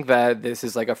 I think that this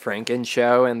is like a Franken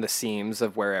show, and the seams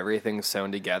of where everything's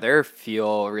sewn together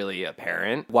feel really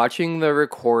apparent. Watching the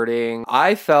recording,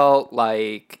 I felt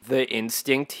like the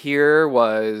instinct here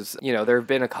was, you know, there have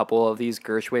been a couple of these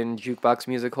Gershwin jukebox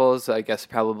musicals. I guess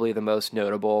probably the most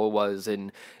notable was in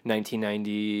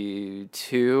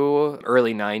 1992,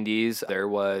 early 90s, there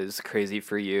was Crazy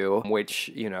for You, which,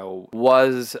 you know,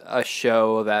 was a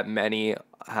show that many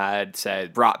had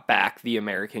said brought back the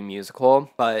American musical.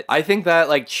 But I think that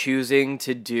like choosing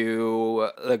to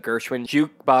do the Gershwin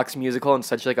jukebox musical in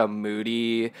such like a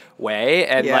moody way,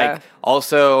 and like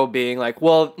also being like,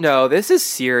 well, no, this is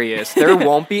serious, there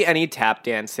won't be any tap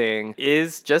dancing,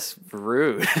 is just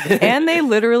rude. And they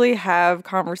literally have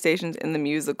conversations in the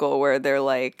musical where they're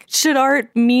like, should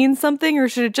art mean something or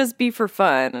should it just be for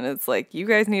fun? And it's like, you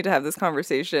guys need to have this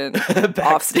conversation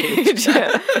off stage.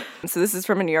 So this is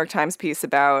from a New York Times piece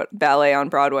about ballet on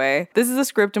Broadway. This is a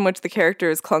script in which the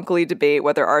characters clunkily debate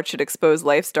whether art should expose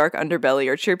life's dark underbelly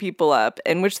or cheer people up,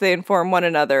 in which they inform one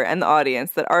another and the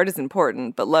audience that art is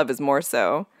important, but love is more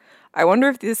so. I wonder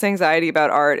if this anxiety about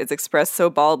art is expressed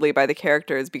so baldly by the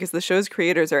characters because the show's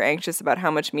creators are anxious about how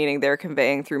much meaning they're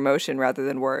conveying through motion rather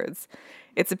than words.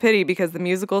 It's a pity because the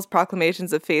musical's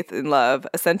proclamations of faith in love,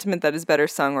 a sentiment that is better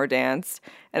sung or danced,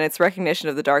 and its recognition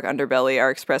of the dark underbelly are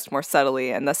expressed more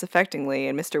subtly and thus affectingly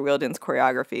in Mr. Wheeldon's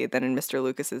choreography than in Mr.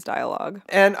 Lucas's dialogue.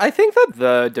 And I think that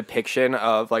the depiction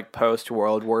of like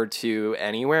post-World War II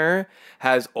anywhere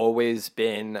has always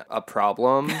been a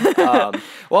problem.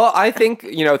 Well, I think,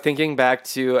 you know, thinking back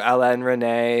to Alain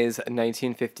René's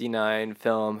 1959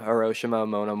 film Hiroshima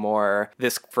Mon Amour,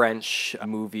 this French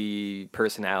movie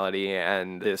personality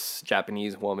and this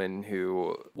Japanese woman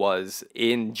who was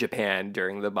in Japan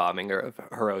during the bombing of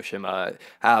Hiroshima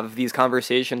have these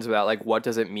conversations about like, what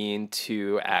does it mean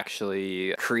to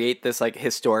actually create this like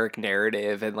historic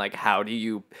narrative, and like how do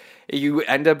you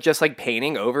end up just like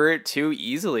painting over it too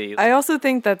easily. I also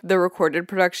think that the recorded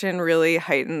production really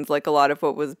heightens like a lot of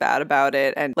what was bad about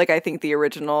it, and like I think the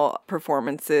original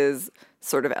performances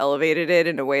sort of elevated it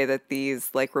in a way that these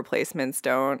like replacements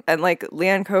don't. And like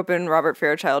Leanne Cope and Robert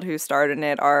Fairchild, who starred in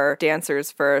it, are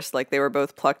dancers first. Like they were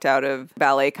both plucked out of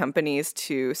ballet companies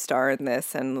to star in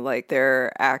this, and like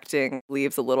their acting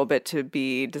leaves a little bit to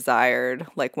be desired,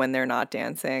 like when they're not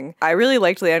dancing. I really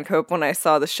liked Leanne Cope when I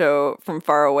saw the show from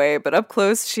far away, but up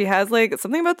close she has like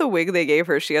something about the wig they gave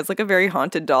her. She has like a very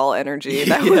haunted doll energy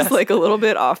that was like a little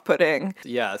bit off-putting.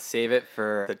 Yeah, save it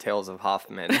for the Tales of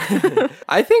Hoffman.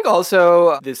 I think also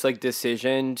also this like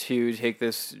decision to take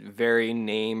this very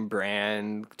name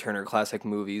brand Turner Classic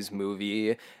Movies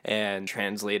movie and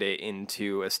translate it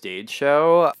into a stage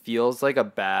show feels like a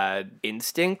bad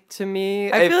instinct to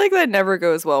me. I feel like that never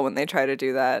goes well when they try to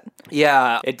do that.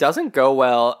 Yeah, it doesn't go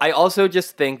well. I also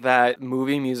just think that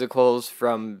movie musicals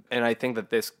and I think that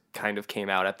this kind of came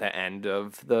out at the end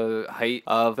of the height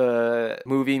of the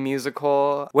movie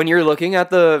musical. When you're looking at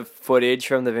the footage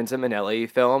from the Vincent Minnelli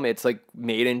film, it's like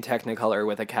made in Technicolor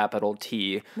with a capital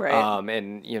T. Right.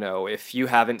 And, you know, if you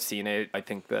haven't seen it, I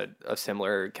think that a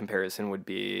similar comparison would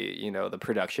be, you know, the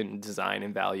production design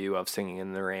and value of Singing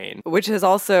in the Rain. Which has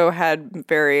also had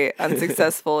very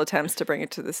unsuccessful attempts to bring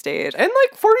it to the stage. And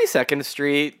like 42nd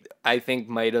Street, I think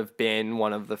might have been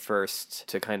one of the first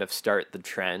to kind of start the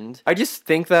trend. I just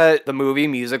think that the movie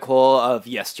musical of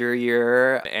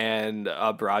yesteryear and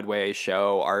a Broadway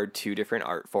show are two different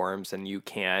art forms, and you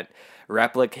can't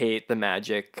replicate the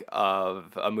magic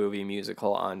of a movie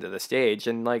musical onto the stage,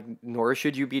 and like nor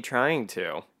should you be trying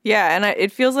to. Yeah, and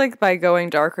it feels like by going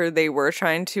darker, they were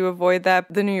trying to avoid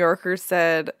that. The New Yorker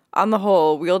said, on the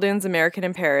whole, Wheeldon's American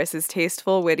in Paris is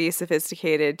tasteful, witty,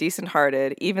 sophisticated,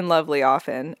 decent-hearted, even lovely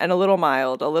often, and a little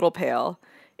mild, a little pale.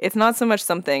 It's not so much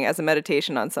something as a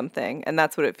meditation on something, and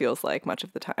that's what it feels like much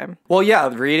of the time. Well, yeah,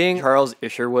 reading Charles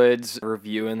Isherwood's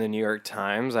review in the New York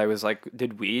Times, I was like,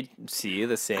 did we see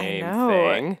the same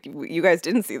thing? You guys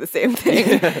didn't see the same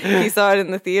thing. He saw it in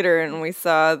the theater, and we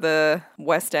saw the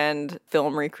West End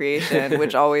film recreation,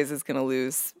 which always is going to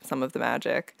lose some of the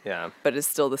magic. Yeah. But it's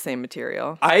still the same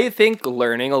material. I think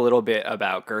learning a little bit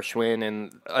about Gershwin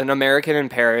and An American in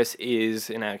Paris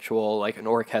is an actual, like, an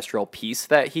orchestral piece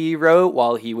that he wrote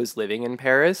while he was living in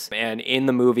Paris. And in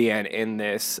the movie and in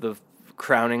this, the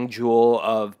crowning jewel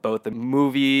of both the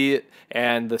movie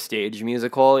and the stage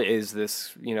musical is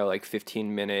this, you know, like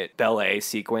 15-minute ballet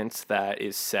sequence that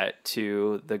is set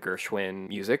to the Gershwin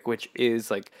music, which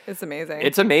is like... It's amazing.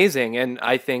 It's amazing. And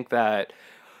I think that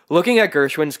looking at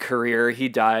Gershwin's career, he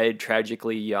died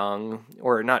tragically young,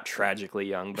 or not tragically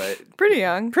young, but... Pretty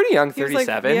young.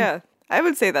 37. Yeah. I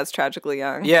would say that's tragically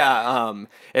young. Yeah,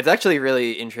 it's actually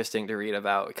really interesting to read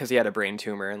about because he had a brain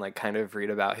tumor and like kind of read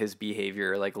about his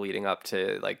behavior like leading up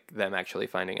to like them actually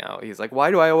finding out. He's like, why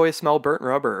do I always smell burnt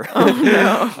rubber? Oh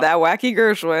no, that wacky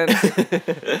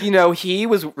Gershwin. You know, he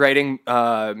was writing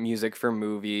music for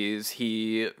movies.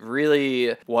 He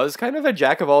really was kind of a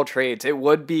jack of all trades. It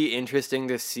would be interesting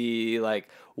to see like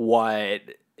what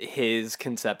his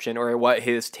conception or what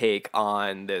his take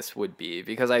on this would be,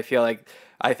 because I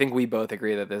think we both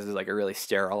agree that this is like a really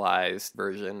sterilized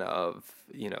version of,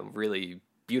 you know, really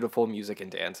beautiful music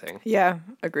and dancing. Yeah,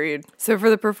 agreed. So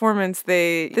for the performance,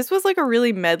 this was like a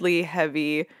really medley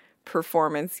heavy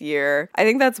performance year. I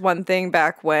think that's one thing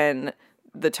back when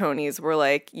the Tonys were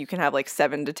like, you can have like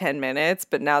 7 to 10 minutes,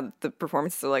 but now the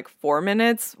performances are like 4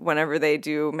 minutes. Whenever they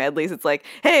do medleys, it's like,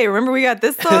 hey, remember we got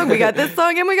this song, we got this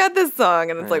song, and we got this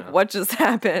song. And it's like, what just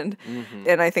happened? Mm-hmm.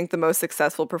 And I think the most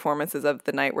successful performances of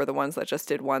the night were the ones that just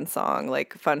did one song,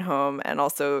 like Fun Home and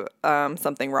also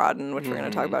Something Rotten, which we're going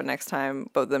to talk about next time.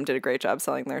 Both of them did a great job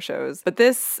selling their shows. But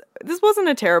this wasn't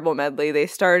a terrible medley. They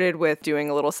started with doing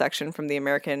a little section from the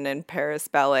American in Paris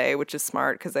Ballet, which is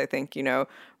smart because I think, you know,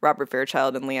 Robert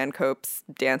Fairchild and Leanne Cope's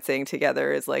dancing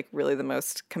together is like really the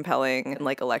most compelling and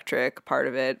like electric part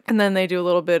of it. And then they do a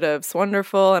little bit of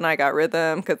Swonderful and I Got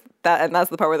Rhythm, that's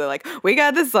the part where they're like, we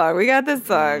got this song, we got this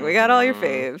song, we got all your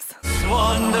faves.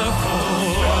 Wonderful,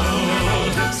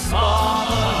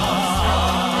 marvelous,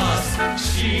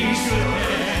 she should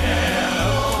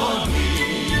never be.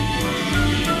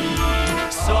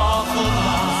 Soft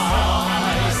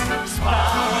eyes,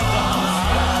 paradise,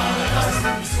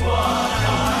 what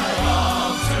I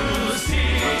love to see.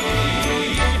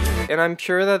 And I'm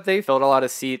sure that they filled a lot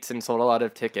of seats and sold a lot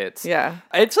of tickets. Yeah.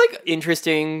 It's like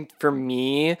interesting for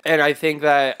me. And I think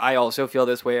that I also feel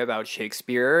this way about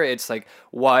Shakespeare. It's like,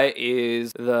 what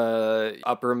is the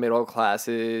upper middle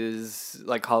classes,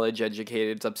 like college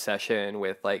educated's obsession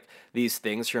with like these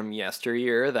things from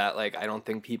yesteryear that like I don't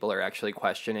think people are actually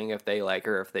questioning if they like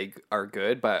or if they are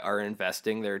good, but are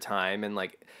investing their time and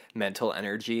like mental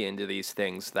energy into these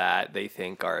things that they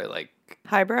think are like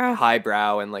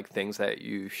highbrow and like things that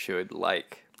you should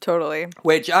like. Totally.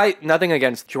 Which nothing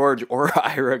against George or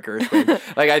Ira Gershwin.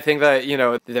 Like I think that, you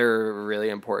know, they're a really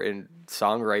important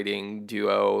songwriting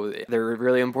duo. They're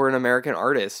really important American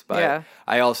artists, but yeah.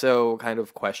 I also kind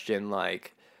of question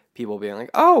like people being like,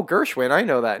 oh, Gershwin, I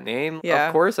know that name. Yeah.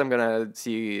 Of course I'm going to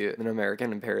see An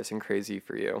American in Paris and Crazy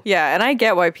for You. Yeah, and I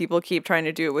get why people keep trying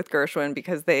to do it with Gershwin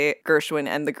because Gershwin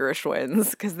and the Gershwins,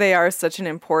 because they are such an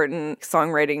important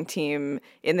songwriting team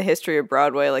in the history of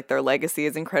Broadway. Like, their legacy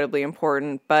is incredibly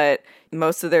important, but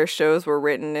most of their shows were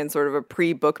written in sort of a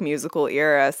pre-book musical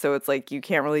era, so it's like you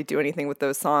can't really do anything with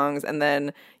those songs. And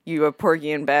then you have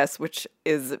Porgy and Bess, which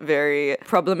is very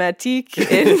problematic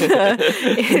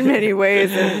in many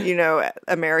ways. And, you know,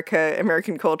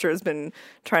 American culture has been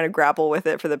trying to grapple with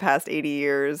it for the past 80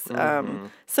 years,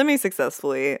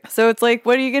 semi-successfully. So it's like,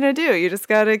 what are you going to do? You just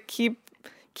got to keep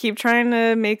trying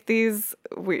to make these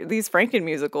Franken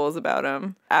musicals about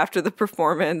him. After the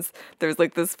performance, there's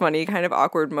like this funny kind of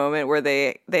awkward moment where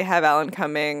they have Alan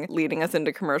Cumming leading us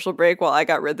into commercial break while I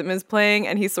Got Rhythm is playing,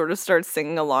 and he sort of starts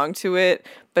singing along to it,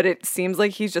 but it seems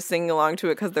like he's just singing along to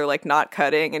it because they're like not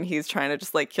cutting, and he's trying to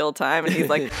just like kill time, and he's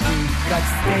like, got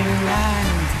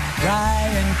Skyland,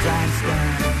 Bryan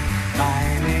Cranston.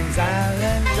 My name's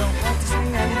Alan, don't want to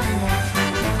sing anything more.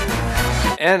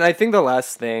 And I think the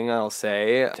last thing I'll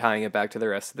say, tying it back to the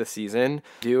rest of the season,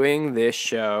 doing this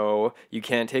show, You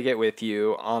Can't Take It With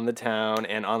You, On the Town,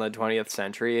 and On the 20th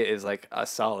Century is like a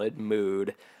solid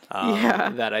mood.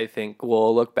 That I think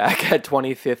we'll look back at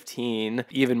 2015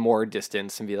 even more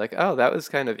distance and be like, oh, that was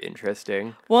kind of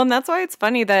interesting. Well, and that's why it's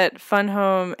funny that Fun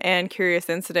Home and Curious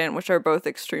Incident, which are both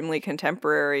extremely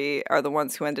contemporary, are the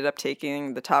ones who ended up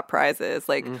taking the top prizes.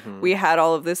 Like, we had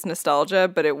all of this nostalgia,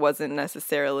 but it wasn't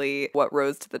necessarily what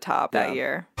rose to the top that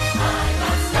year.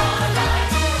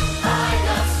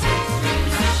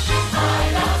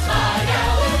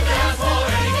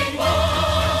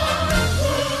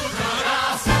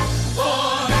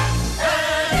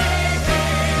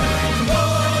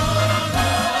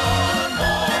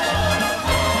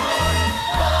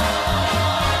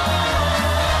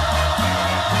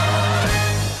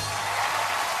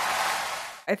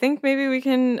 I think maybe we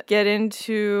can get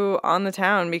into On the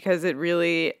Town because it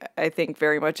really, I think,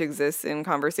 very much exists in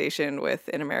conversation with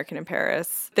An American in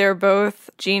Paris. They're both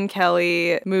Gene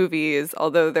Kelly movies,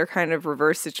 although they're kind of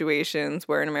reverse situations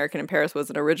where An American in Paris was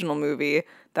an original movie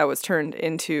that was turned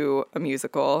into a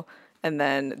musical. And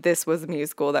then this was a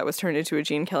musical that was turned into a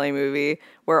Gene Kelly movie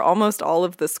where almost all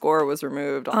of the score was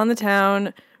removed. On the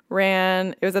Town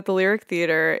it was at the Lyric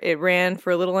Theater. It ran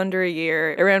for a little under a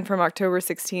year. It ran from October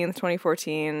 16th,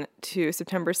 2014 to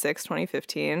September 6th,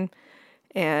 2015.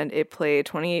 And it played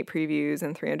 28 previews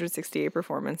and 368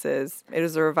 performances. It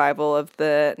is a revival of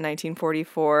the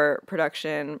 1944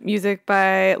 production. Music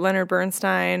by Leonard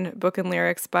Bernstein, book and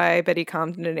lyrics by Betty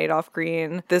Comden and Adolph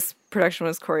Green. This production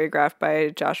was choreographed by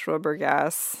Joshua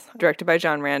Bergasse, directed by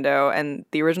John Rando, and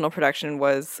the original production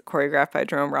was choreographed by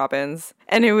Jerome Robbins.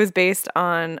 And it was based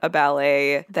on a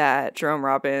ballet that Jerome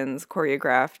Robbins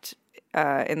choreographed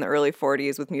in the early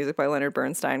 40s with music by Leonard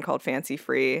Bernstein called Fancy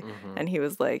Free. And he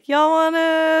was like, y'all want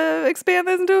to expand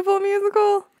this into a full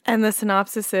musical? And the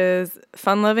synopsis is,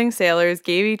 fun-loving sailors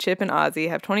Gaby, Chip, and Ozzy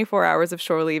have 24 hours of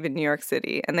shore leave in New York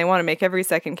City, and they want to make every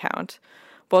second count.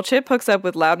 While Chip hooks up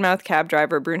with loudmouth cab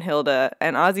driver Brunhilde,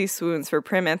 and Ozzy swoons for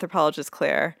prim anthropologist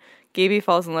Claire, Gaby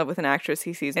falls in love with an actress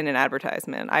he sees in an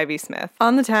advertisement, Ivy Smith.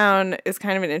 On the Town is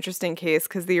kind of an interesting case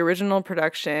because the original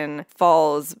production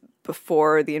falls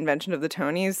before the invention of the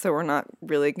Tonys, so we're not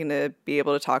really going to be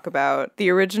able to talk about the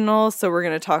original, so we're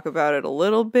going to talk about it a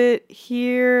little bit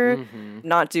here.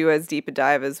 Not do as deep a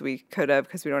dive as we could have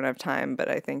because we don't have time, but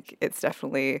I think it's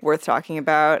definitely worth talking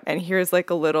about. And here's like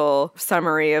a little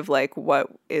summary of like what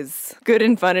is good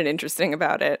and fun and interesting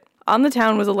about it. On the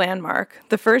Town was a landmark,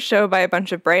 the first show by a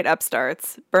bunch of bright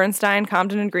upstarts, Bernstein,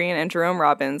 Comden and Green, and Jerome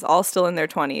Robbins, all still in their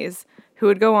 20s, who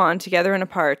would go on, together and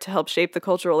apart, to help shape the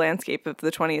cultural landscape of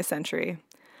the 20th century.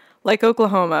 Like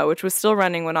Oklahoma, which was still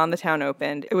running when On the Town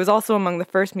opened, it was also among the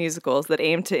first musicals that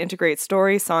aimed to integrate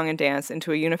story, song, and dance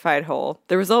into a unified whole.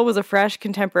 The result was a fresh,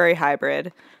 contemporary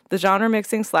hybrid, the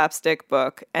genre-mixing slapstick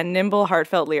book, and nimble,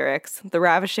 heartfelt lyrics, the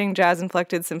ravishing,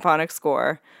 jazz-inflected symphonic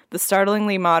score, the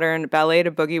startlingly modern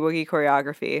ballet-to-boogie-woogie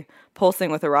choreography, pulsing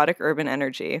with erotic urban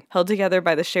energy, held together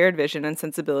by the shared vision and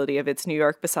sensibility of its New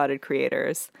York-besotted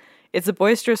creators. It's a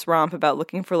boisterous romp about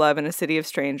looking for love in a city of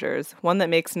strangers, one that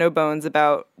makes no bones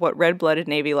about what red-blooded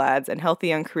Navy lads and healthy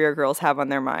young career girls have on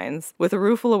their minds, with a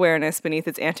rueful awareness beneath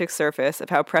its antic surface of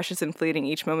how precious and fleeting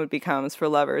each moment becomes for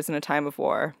lovers in a time of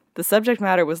war. The subject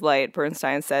matter was light,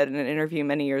 Bernstein said in an interview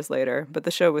many years later, but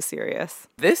the show was serious.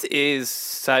 This is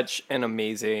such an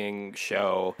amazing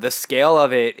show. The scale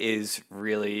of it is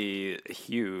really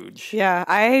huge. Yeah,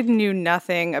 I knew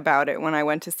nothing about it when I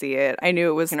went to see it. I knew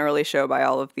it was an early show by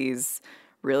all of these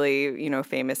really,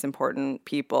 famous, important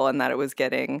people, and that it was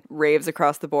getting raves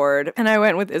across the board. And I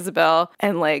went with Isabel,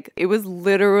 and like it was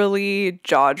literally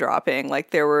jaw-dropping.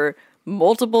 Like there were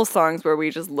multiple songs where we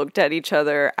just looked at each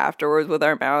other afterwards with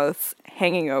our mouths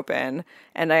hanging open,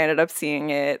 and I ended up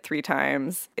seeing it 3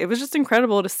 times. It was just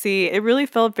incredible to see. It really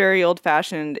felt very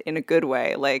old-fashioned in a good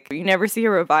way. Like, you never see a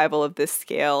revival of this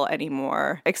scale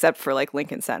anymore, except for, like,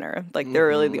 Lincoln Center. Like, they're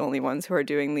really the only ones who are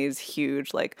doing these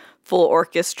huge, like, full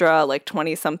orchestra, like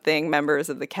 20-something members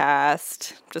of the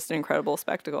cast. Just an incredible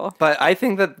spectacle. But I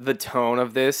think that the tone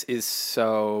of this is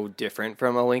so different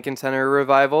from a Lincoln Center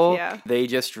revival. Yeah. They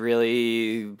just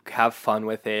really have fun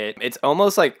with it. It's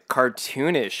almost like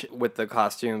cartoonish with the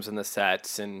costumes and the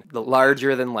sets and the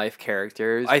larger than life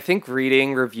characters. I think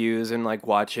reading reviews and like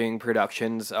watching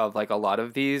productions of like a lot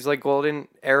of these like golden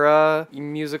era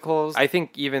musicals, I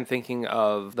think even thinking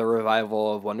of the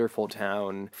revival of Wonderful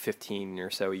Town 15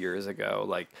 or so years ago,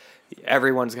 like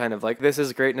everyone's kind of like, this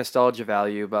is great nostalgia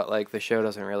value, but like the show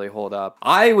doesn't really hold up.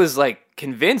 I was like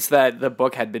convinced that the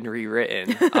book had been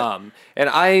rewritten. And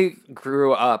I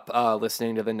grew up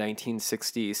listening to the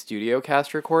 1960 studio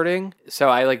cast recording. So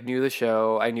I like knew the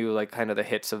show. I knew like kind of the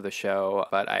hits of the show,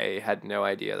 but I had no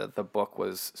idea that the book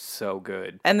was so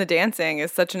good. And the dancing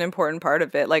is such an important part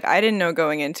of it. Like I didn't know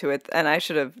going into it, and I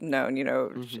should have known,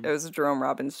 it was a Jerome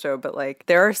Robbins show, but like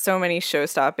there are so many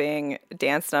show-stopping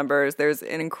dance numbers. There's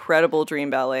an incredible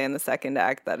dream ballet in the second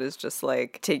act that is just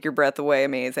like take your breath away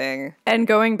amazing. And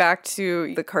going back to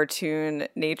the cartoon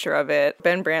nature of it,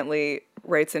 Ben Brantley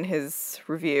writes in his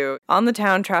review, "On the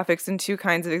Town traffics in 2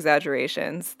 kinds of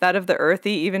exaggerations, that of the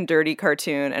earthy, even dirty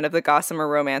cartoon and of the gossamer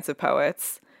romance of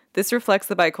poets. This reflects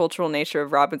the bicultural nature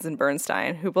of Robbins and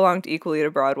Bernstein, who belonged equally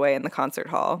to Broadway and the concert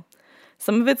hall.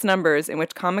 Some of its numbers, in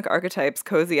which comic archetypes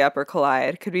cozy up or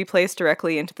collide, could be placed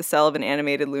directly into the cell of an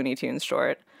animated Looney Tunes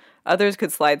short. Others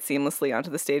could slide seamlessly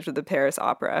onto the stage of the Paris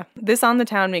Opera. This On the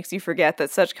Town makes you forget that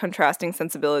such contrasting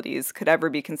sensibilities could ever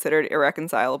be considered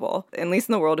irreconcilable, at least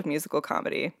in the world of musical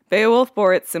comedy. Beowulf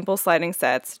bore its simple sliding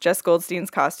sets, Jess Goldstein's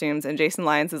costumes, and Jason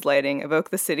Lyons' lighting evoke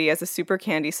the city as a super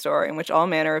candy store in which all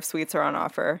manner of sweets are on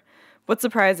offer. What's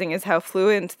surprising is how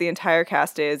fluent the entire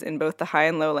cast is in both the high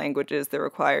and low languages they're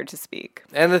required to speak."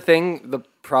 And the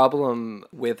problem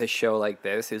with a show like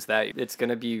this is that it's going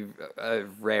to be a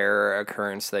rare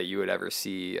occurrence that you would ever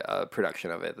see a production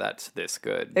of it that's this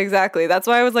good. Exactly. That's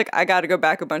why I was like, I got to go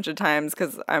back a bunch of times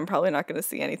because I'm probably not going to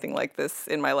see anything like this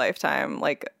in my lifetime,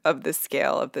 like of this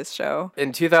scale of this show.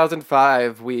 In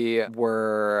 2005, we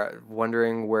were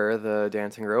wondering where the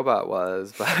dancing robot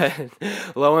was, but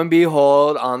lo and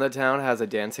behold, On the Town has a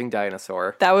dancing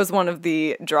dinosaur. That was one of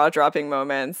the jaw-dropping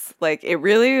moments. Like, it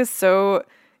really is so...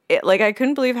 I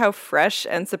couldn't believe how fresh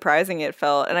and surprising it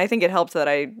felt. And I think it helped that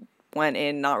I went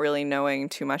in not really knowing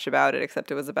too much about it, except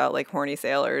it was about, like, horny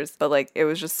sailors. But, like, it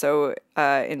was just so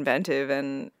inventive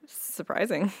and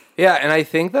surprising. Yeah, and I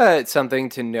think that something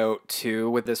to note, too,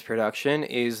 with this production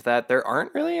is that there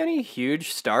aren't really any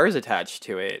huge stars attached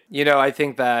to it. I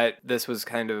think that this was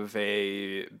kind of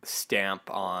a stamp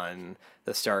on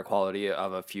the star quality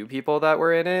of a few people that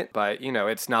were in it. But,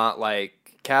 it's not like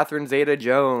Catherine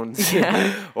Zeta-Jones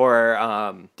or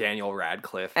Daniel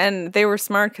Radcliffe. And they were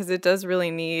smart because it does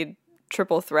really need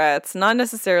triple threats, not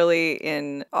necessarily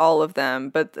in all of them,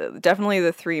 but definitely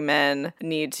the 3 men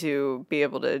need to be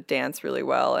able to dance really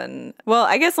well. And, well,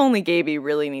 I guess only Gaby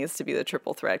really needs to be the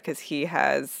triple threat because he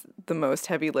has the most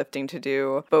heavy lifting to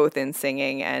do, both in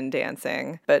singing and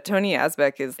dancing. But Tony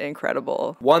Yazbek is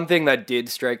incredible. One thing that did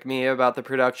strike me about the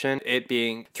production, it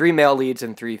being 3 male leads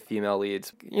and 3 female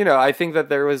leads, I think that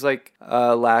there was like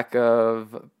a lack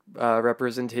of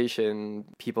representation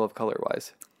people of color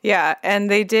wise. Yeah,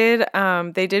 and they did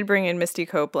bring in Misty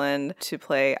Copeland to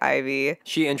play Ivy.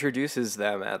 She introduces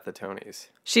them at the Tonys.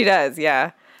 She does,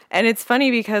 yeah. And it's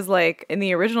funny because, like, in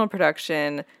the original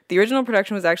production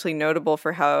was actually notable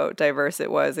for how diverse it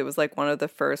was. It was, like, one of the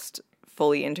first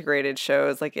fully integrated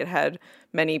shows. Like, it had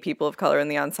many people of color in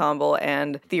the ensemble,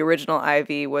 and the original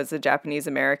Ivy was a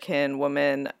Japanese-American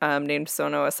woman named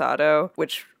Sono Asado,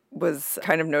 which was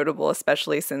kind of notable,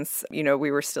 especially since, we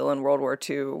were still in World War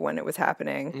II when it was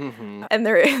happening. Mm-hmm. And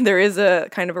there is a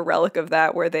kind of a relic of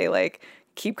that where they, like,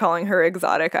 keep calling her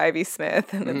exotic Ivy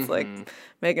Smith, and it's like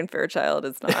Megan Fairchild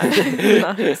is not,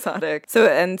 not exotic. So,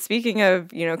 and speaking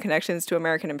of, you know, connections to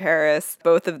American in Paris,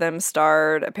 both of them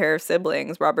starred a pair of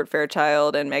siblings, Robert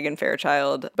Fairchild and Megan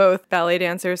Fairchild, both ballet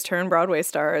dancers turned Broadway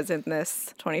stars in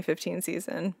this 2015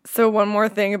 season. So one more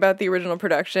thing about the original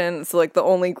production. So like the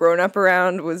only grown-up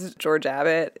around was George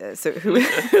Abbott, so who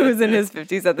was in his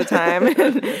 50s at the time,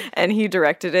 and he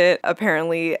directed it.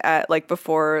 Apparently at like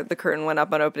before the curtain went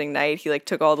up on opening night, he like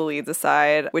took all the leads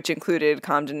aside, which included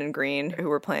Comden and Green, who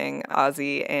were playing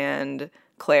Ozzie and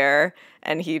Claire,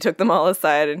 and he took them all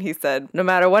aside and he said, "No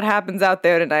matter what happens out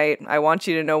there tonight, I want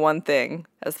you to know one thing.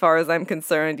 As far as I'm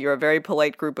concerned, you're a very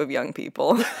polite group of young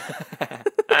people."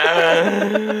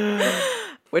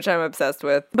 Which I'm obsessed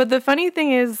with. But the funny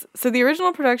thing is, so the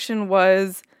original production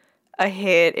was a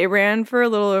hit. It ran for a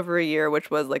little over a year,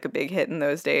 which was like a big hit in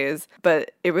those days.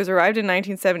 But it was arrived in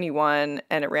 1971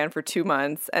 and it ran for 2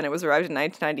 months. And it was arrived in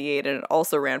 1998 and it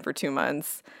also ran for 2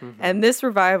 months. Mm-hmm. And this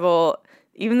revival,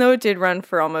 even though it did run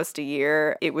for almost a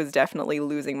year, it was definitely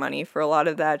losing money for a lot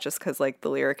of that just because like the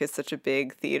Lyric is such a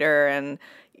big theater and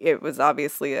it was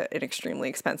obviously an extremely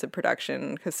expensive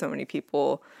production because so many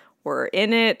people were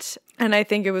in it. And I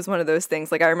think it was one of those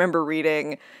things, like I remember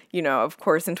reading, you know, of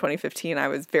course in 2015, I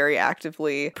was very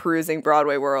actively perusing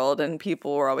Broadway World and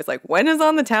people were always like, when is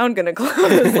On the Town going to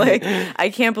close? Like,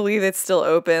 I can't believe it's still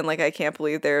open. Like, I can't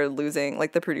believe they're losing,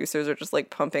 like the producers are just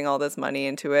like pumping all this money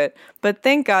into it. But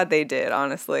thank God they did,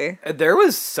 honestly. There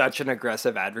was such an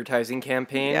aggressive advertising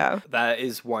campaign. Yeah. That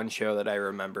is one show that I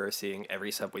remember seeing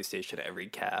every subway station, every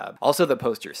cab. Also, the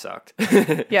poster sucked.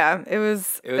 Yeah, it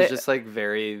was just like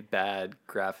very bad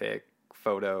graphic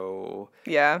photo.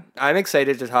 Yeah. I'm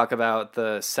excited to talk about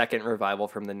the second revival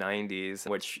from the 90s,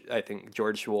 which I think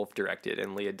George Wolfe directed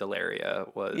and Leah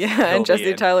Delaria was. Yeah, and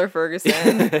Jesse Tyler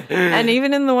Ferguson. And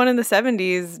even in the one in the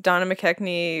 70s, Donna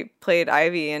McKechnie played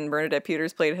Ivy and Bernadette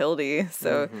Peters played Hildy.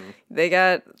 So they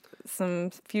got some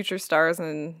future stars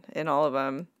in all of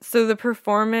them. So the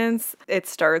performance, it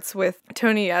starts with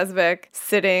Tony Yazbek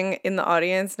sitting in the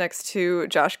audience next to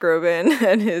Josh Groban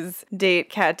and his date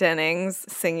Kat Dennings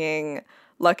singing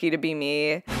Lucky to Be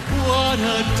Me. What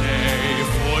a day,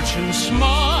 fortune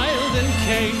smiled and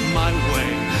came my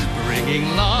way,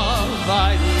 bringing love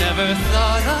I never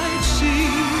thought I'd see.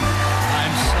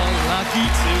 I'm so lucky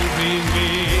to be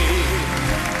me.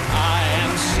 I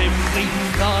am simply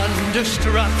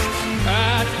thunderstruck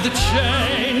at the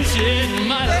change in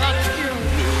my luck.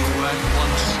 Knew at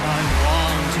once I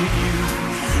wanted you,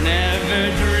 never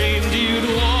dreamed you'd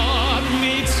want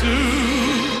me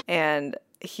to. And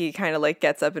he kind of like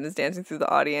gets up and is dancing through the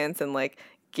audience and like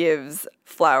gives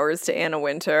flowers to Anna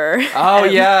Wintour. Oh,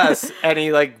 yes. And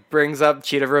he like brings up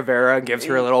Cheetah Rivera and gives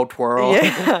her a little twirl.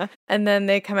 Yeah. And then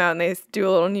they come out and they do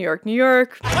a little New York, New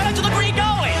York. Why don't you look where you're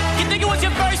going? You think it was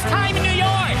your first time in New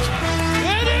York?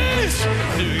 It is!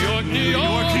 New York, New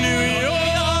York, New York.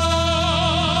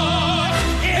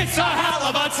 It's a hell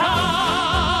of a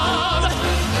time.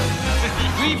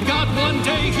 We've got one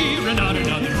day here and not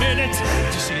another minute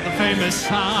to see the famous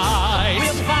sights.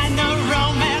 We'll find no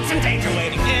romance and danger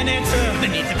waiting in it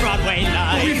beneath the Broadway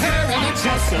lights. We've hair on our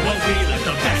chest, so we'll be like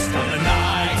the best of the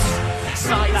nights.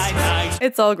 Starlight nights.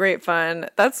 It's all great fun.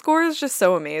 That score is just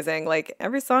so amazing. Like,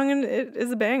 every song in it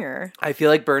is a banger. I feel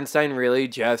like Bernstein really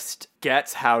just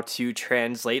gets how to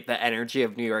translate the energy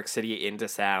of New York City into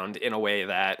sound in a way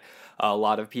that a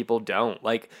lot of people don't.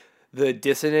 Like, the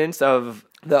dissonance of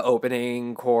the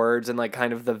opening chords and like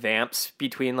kind of the vamps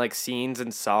between like scenes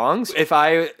and songs. If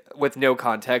I, with no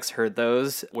context, heard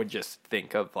those, would just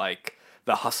think of like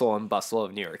the hustle and bustle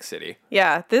of New York City.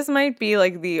 Yeah, this might be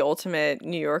like the ultimate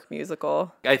New York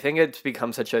musical. I think it's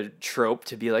become such a trope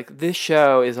to be like, this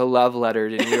show is a love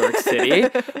letter to New York City.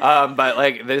 But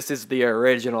like, this is the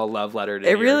original love letter to New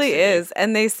York City. It really is.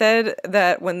 And they said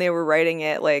that when they were writing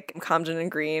it, like Comden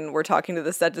and Green were talking to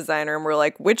the set designer and we're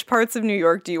like, which parts of New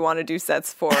York do you want to do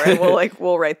sets for? And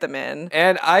we'll write them in.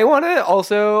 And I want to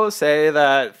also say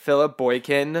that Philip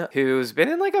Boykin, who's been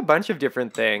in like a bunch of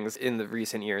different things in the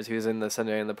recent years, who's in the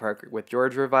Sunday in the Park with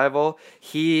George revival,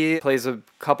 he plays a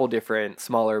couple different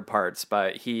smaller parts,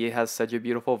 but he has such a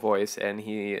beautiful voice and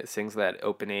he sings that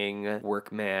opening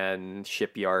workman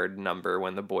shipyard number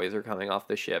when the boys are coming off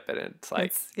the ship, and it's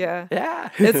like, yeah.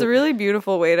 It's a really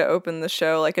beautiful way to open the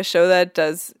show, like a show that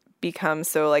does become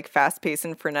so like fast-paced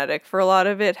and frenetic for a lot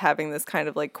of it, having this kind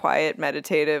of like quiet,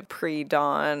 meditative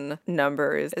pre-dawn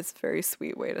numbers. It's a very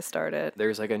sweet way to start it.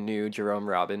 There's like a new Jerome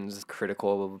Robbins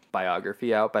critical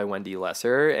biography out by Wendy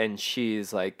Lesser, and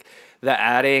she's like, the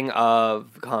adding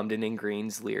of Comden and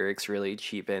Green's lyrics really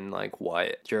cheapen like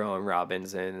what Jerome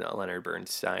Robbins and Leonard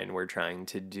Bernstein were trying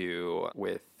to do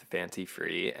with fancy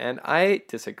free, and I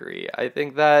disagree. I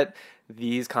think that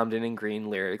these Comden and Green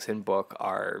lyrics in book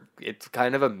it's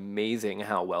kind of amazing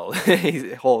how well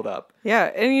they hold up. Yeah,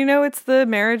 and it's the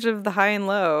marriage of the high and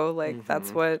low. Like,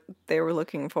 that's what they were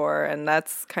looking for, and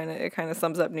it kind of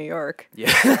sums up New York. Yeah.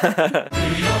 New York, New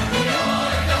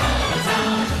York, the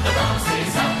hometown, the Bronx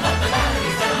is up, but the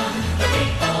valley's down, the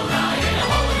people lie in a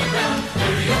hole in the ground.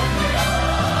 New York, New York,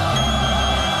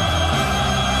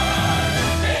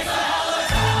 it's a hell of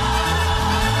a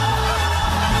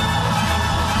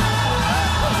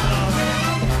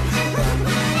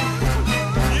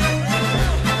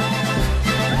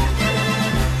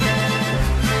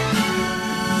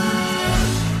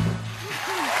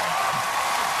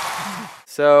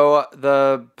So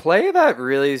the play that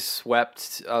really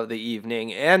swept the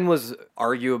evening and was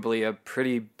arguably a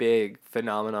pretty big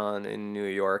phenomenon in New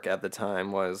York at the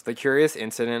time was The Curious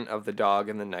Incident of the Dog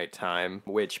in the Nighttime,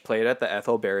 which played at the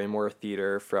Ethel Barrymore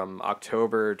Theater from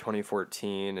October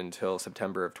 2014 until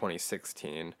September of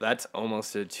 2016. That's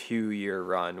almost a 2-year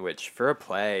run, which for a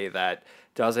play that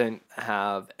doesn't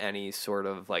have any sort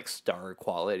of like star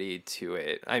quality to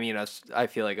it. I mean, I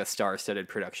feel like a star-studded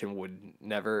production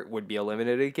would be a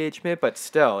limited engagement, but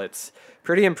still, it's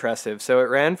pretty impressive. So it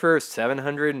ran for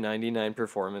 799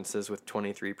 performances with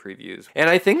 23 previews. And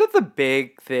I think that the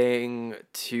big thing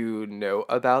to note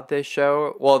about this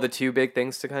show, well, the two big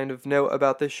things to kind of note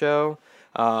about this show,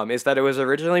 is that it was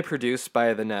originally produced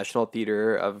by the National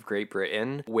Theatre of Great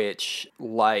Britain, which,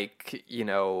 like,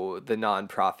 the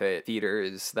nonprofit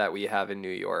theaters that we have in New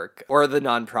York, or the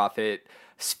nonprofit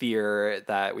sphere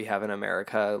that we have in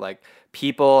America, like,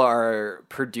 people are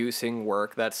producing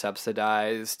work that's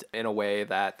subsidized in a way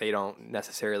that they don't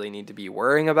necessarily need to be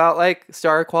worrying about, like,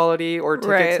 star quality or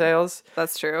ticket sales.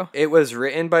 That's true. It was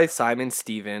written by Simon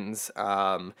Stevens,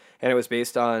 and it was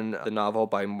based on the novel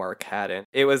by Mark Haddon.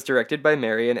 It was directed by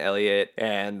Marion Elliott,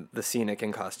 and the scenic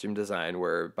and costume design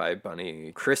were by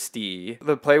Bunny Christie.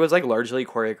 The play was, like, largely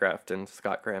choreographed, and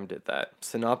Scott Graham did that.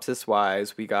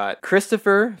 Synopsis-wise, we got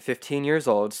Christopher, 15 years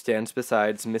old, stands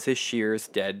beside Mrs. Shear's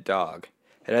dead dog.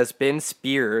 It has been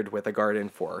speared with a garden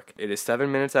fork. It is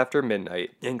 7 minutes after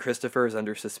midnight, and Christopher is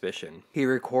under suspicion. He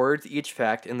records each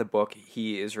fact in the book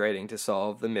he is writing to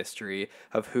solve the mystery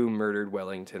of who murdered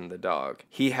Wellington the dog.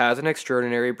 He has an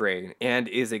extraordinary brain and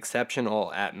is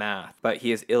exceptional at math, but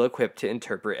he is ill-equipped to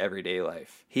interpret everyday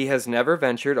life. He has never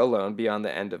ventured alone beyond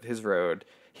the end of his road.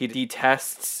 He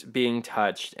detests being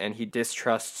touched, and he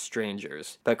distrusts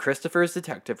strangers. But Christopher's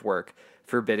detective work,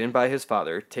 forbidden by his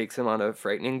father, takes him on a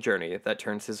frightening journey that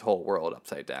turns his whole world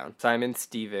upside down. Simon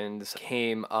Stevens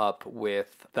came up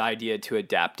with the idea to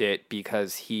adapt it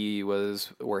because he was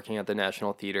working at the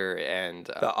National Theatre, and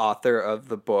the author of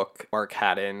the book, Mark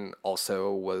Haddon,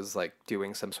 also was like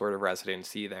doing some sort of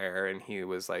residency there, and he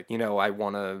was like, I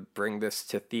want to bring this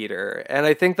to theater. And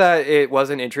I think that it was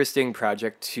an interesting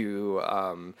project to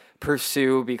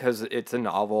pursue because it's a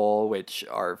novel, which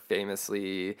are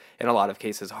famously, in a lot of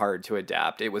cases, hard to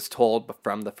adapt. It was told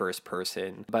from the first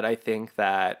person, but I think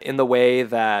that in the way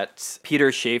that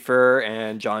Peter Shaffer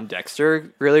and John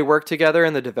Dexter really worked together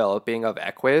in the developing of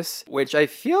Equus, which I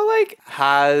feel like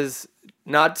has,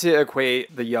 not to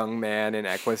equate the young man in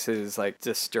Equus's like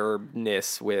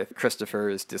disturbedness with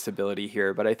Christopher's disability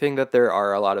here, but I think that there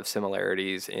are a lot of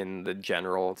similarities in the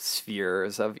general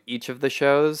spheres of each of the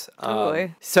shows.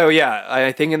 Totally. So yeah,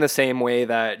 I think in the same way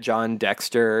that John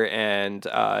Dexter and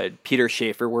Peter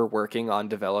Shaffer were working on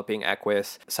developing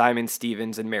Equus, Simon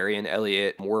Stevens and Marion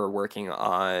Elliott were working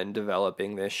on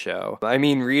developing this show. I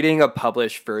mean, reading a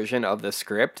published version of the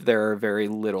script, there are very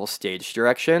little stage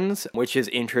directions, which is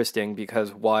interesting because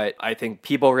what I think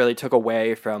people really took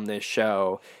away from this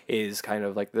show is kind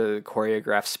of like the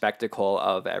choreographed spectacle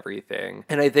of everything.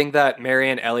 And I think that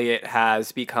Marion Elliott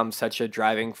has become such a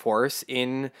driving force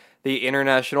in the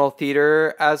international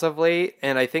theater as of late.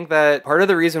 And I think that part of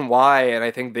the reason why, and I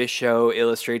think this show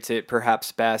illustrates it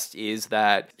perhaps best, is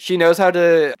that she knows how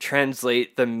to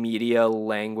translate the media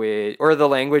language, or the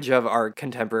language of our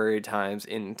contemporary times,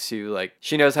 into like,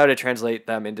 she knows how to translate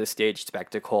them into staged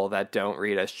spectacle that don't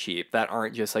read as cheap, that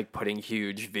aren't just like putting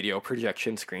huge video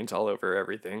projection screens all over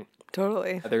everything.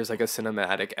 Totally. There's like a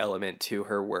cinematic element to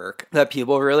her work that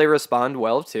people really respond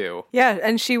well to. Yeah,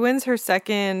 and she wins her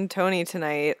second Tony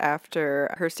tonight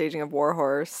after her staging of War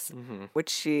Horse, which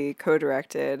she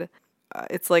co-directed.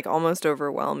 It's like almost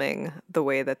overwhelming the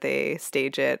way that they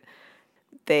stage it.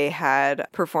 They had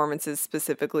performances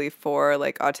specifically for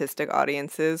like autistic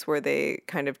audiences where they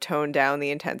kind of toned down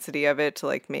the intensity of it to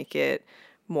like make it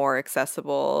more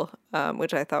accessible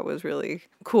which I thought was really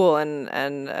cool and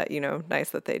nice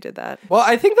that they did that. Well,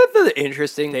 I think that the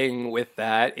interesting thing with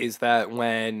that is that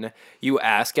when you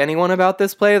ask anyone about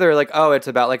this play, they're like, oh, it's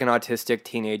about like an autistic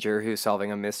teenager who's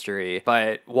solving a mystery.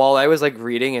 But while I was like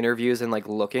reading interviews and like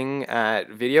looking at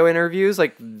video interviews,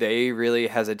 like they really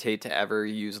hesitate to ever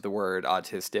use the word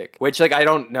autistic, which like I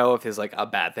don't know if is like a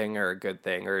bad thing or a good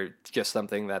thing or just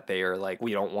something that they are like,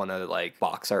 we don't want to like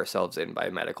box ourselves in by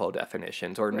medical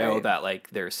definitions or know that like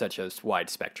there's such a wide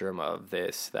spectrum of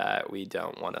this that we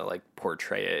don't want to like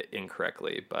portray it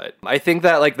incorrectly. But I think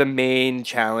that like the main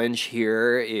challenge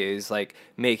here is like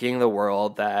making the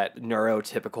world that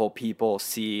neurotypical people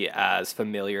see as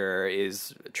familiar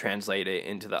is translated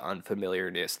into the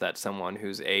unfamiliarness that someone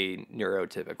who's a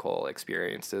neurotypical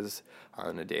experiences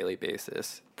on a daily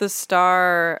basis. The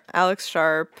star, Alex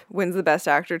Sharp, wins the Best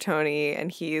Actor Tony,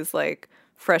 and he's like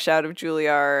fresh out of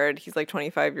Juilliard. He's like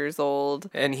 25 years old.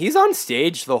 And he's on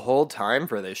stage the whole time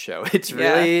for this show. It's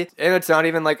really, and it's not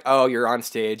even like, oh, you're on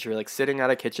stage. You're like sitting at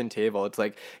a kitchen table. It's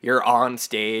like you're on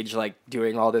stage, like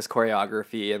doing all this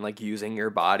choreography and like using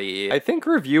your body. I think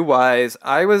review-wise,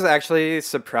 I was actually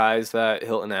surprised that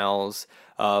Hilton Als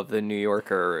of the New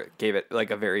Yorker gave it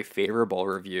like a very favorable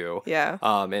review. Yeah.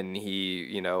 And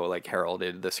he, like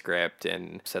heralded the script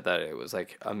and said that it was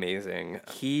like amazing.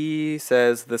 He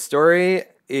says the story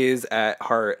is at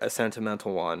heart a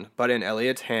sentimental one, but in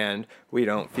Elliot's hand, we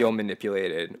don't feel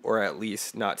manipulated, or at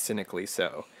least not cynically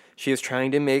so. She is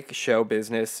trying to make show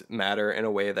business matter in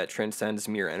a way that transcends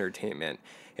mere entertainment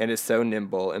and is so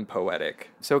nimble and poetic.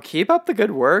 So keep up the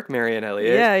good work, Marianne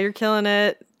Elliott. Yeah, you're killing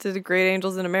it. Did a great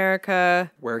Angels in America.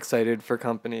 We're excited for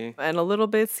company. And a little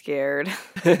bit scared.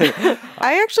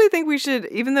 I actually think we should,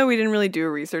 even though we didn't really do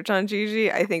research on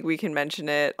Gigi, I think we can mention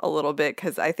it a little bit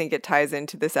because I think it ties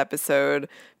into this episode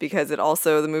because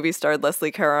the movie starred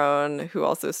Leslie Caron, who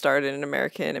also starred in An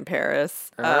American in Paris.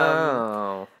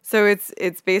 So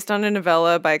it's based on a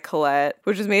novella by Colette,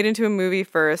 which was made into a movie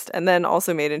first and then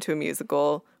also made into a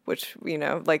musical, which,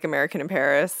 like American in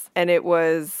Paris. And it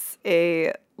was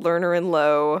a Lerner and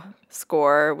Loewe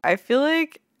score. I feel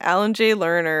like Alan J.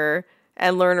 Lerner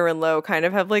and Lerner and Loewe kind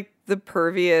of have like the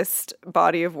perviest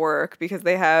body of work because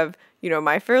they have,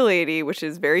 My Fair Lady, which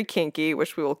is very kinky,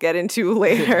 which we will get into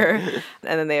later.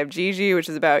 And then they have Gigi, which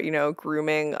is about,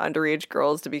 grooming underage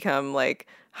girls to become like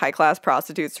high-class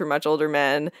prostitutes for much older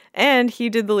men. And he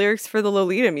did the lyrics for the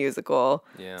Lolita musical.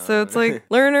 Yeah. So it's like,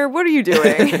 Lerner, what are you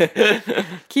doing?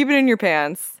 Keep it in your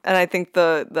pants. And I think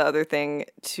the other thing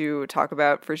to talk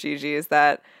about for Gigi is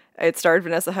that it starred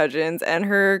Vanessa Hudgens, and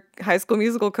her High School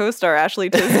Musical co-star Ashley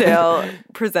Tisdale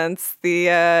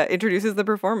introduces the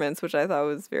performance, which I thought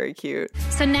was very cute.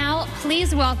 So now,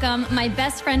 please welcome my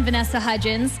best friend Vanessa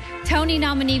Hudgens, Tony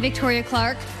nominee Victoria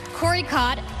Clark, Corey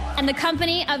Cott, and the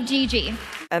company of Gigi.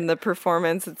 And the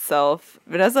performance itself,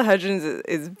 Vanessa Hudgens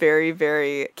is very,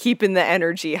 very keeping the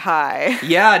energy high.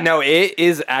 Yeah, no, it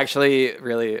is actually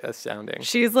really astounding.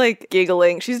 She's like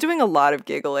giggling. She's doing a lot of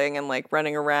giggling and like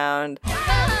running around.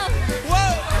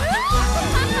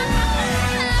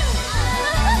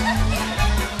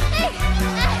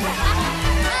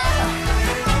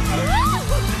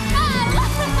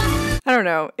 I don't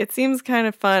know. It seems kind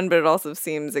of fun, but it also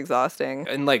seems exhausting.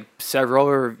 In like several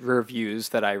reviews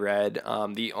that I read,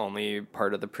 the only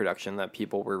part of the production that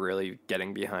people were really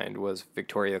getting behind was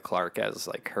Victoria Clark as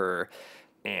like her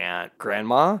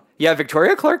grandma. Yeah,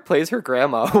 Victoria Clark plays her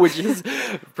grandma, which is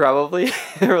probably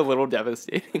a little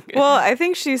devastating. Well, I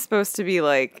think she's supposed to be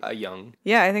like young.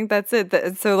 Yeah, I think that's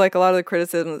it. So like a lot of the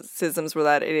criticisms were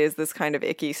that it is this kind of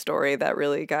icky story that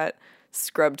really got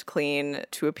scrubbed clean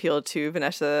to appeal to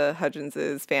Vanessa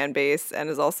Hudgens' fan base and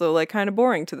is also like kind of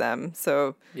boring to them.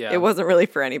 So It wasn't really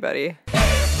for anybody.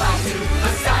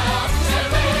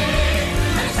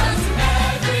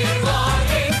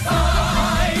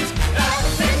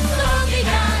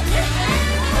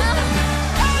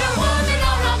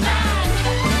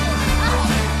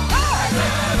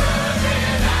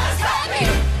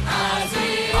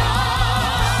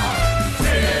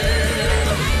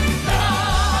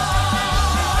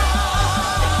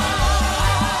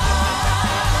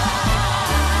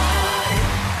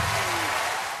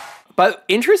 But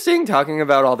interesting talking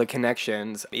about all the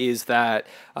connections is that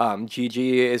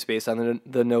Gigi is based on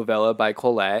the novella by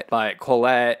Colette. But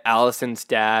Colette, Allison's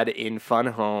dad in Fun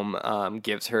Home,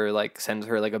 sends her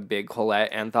like a big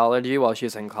Colette anthology while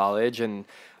she's in college, and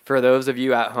For those of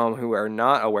you at home who are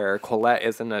not aware, Colette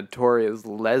is a notorious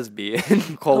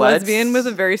lesbian. A lesbian with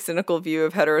a very cynical view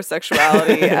of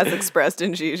heterosexuality as expressed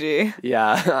in Gigi.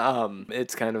 Yeah,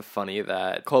 it's kind of funny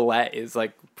that Colette is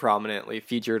like prominently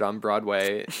featured on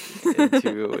Broadway in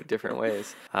two different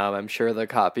ways. I'm sure the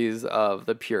copies of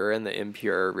The Pure and The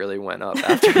Impure really went up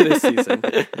after this season.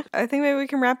 I think maybe we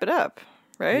can wrap it up,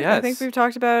 right? Yes. I think we've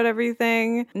talked about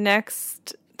everything.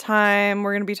 Next time,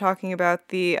 we're going to be talking about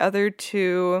the other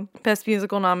two Best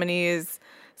Musical nominees,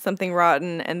 Something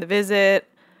Rotten and The Visit.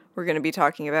 We're going to be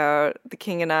talking about The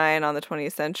King and I and On the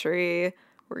 20th Century.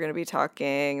 We're going to be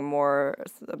talking more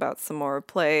about some more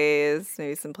plays,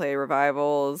 maybe some play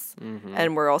revivals. Mm-hmm.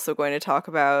 And we're also going to talk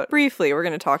about, briefly, we're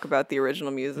going to talk about the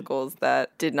original musicals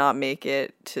that did not make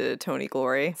it to Tony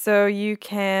Glory. So you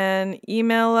can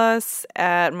email us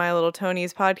at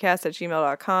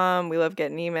mylittletonyspodcast@gmail.com. We love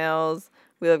getting emails.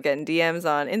 We love getting DMs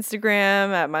on Instagram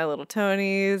at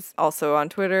mylittletonies. Also on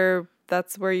Twitter.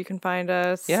 That's where you can find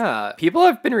us. Yeah, people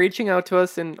have been reaching out to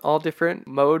us in all different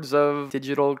modes of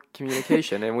digital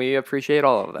communication, and we appreciate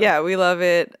all of that. Yeah, we love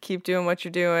it. Keep doing what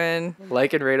you're doing.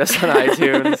 Like and rate us on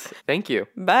iTunes. Thank you.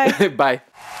 Bye. Bye.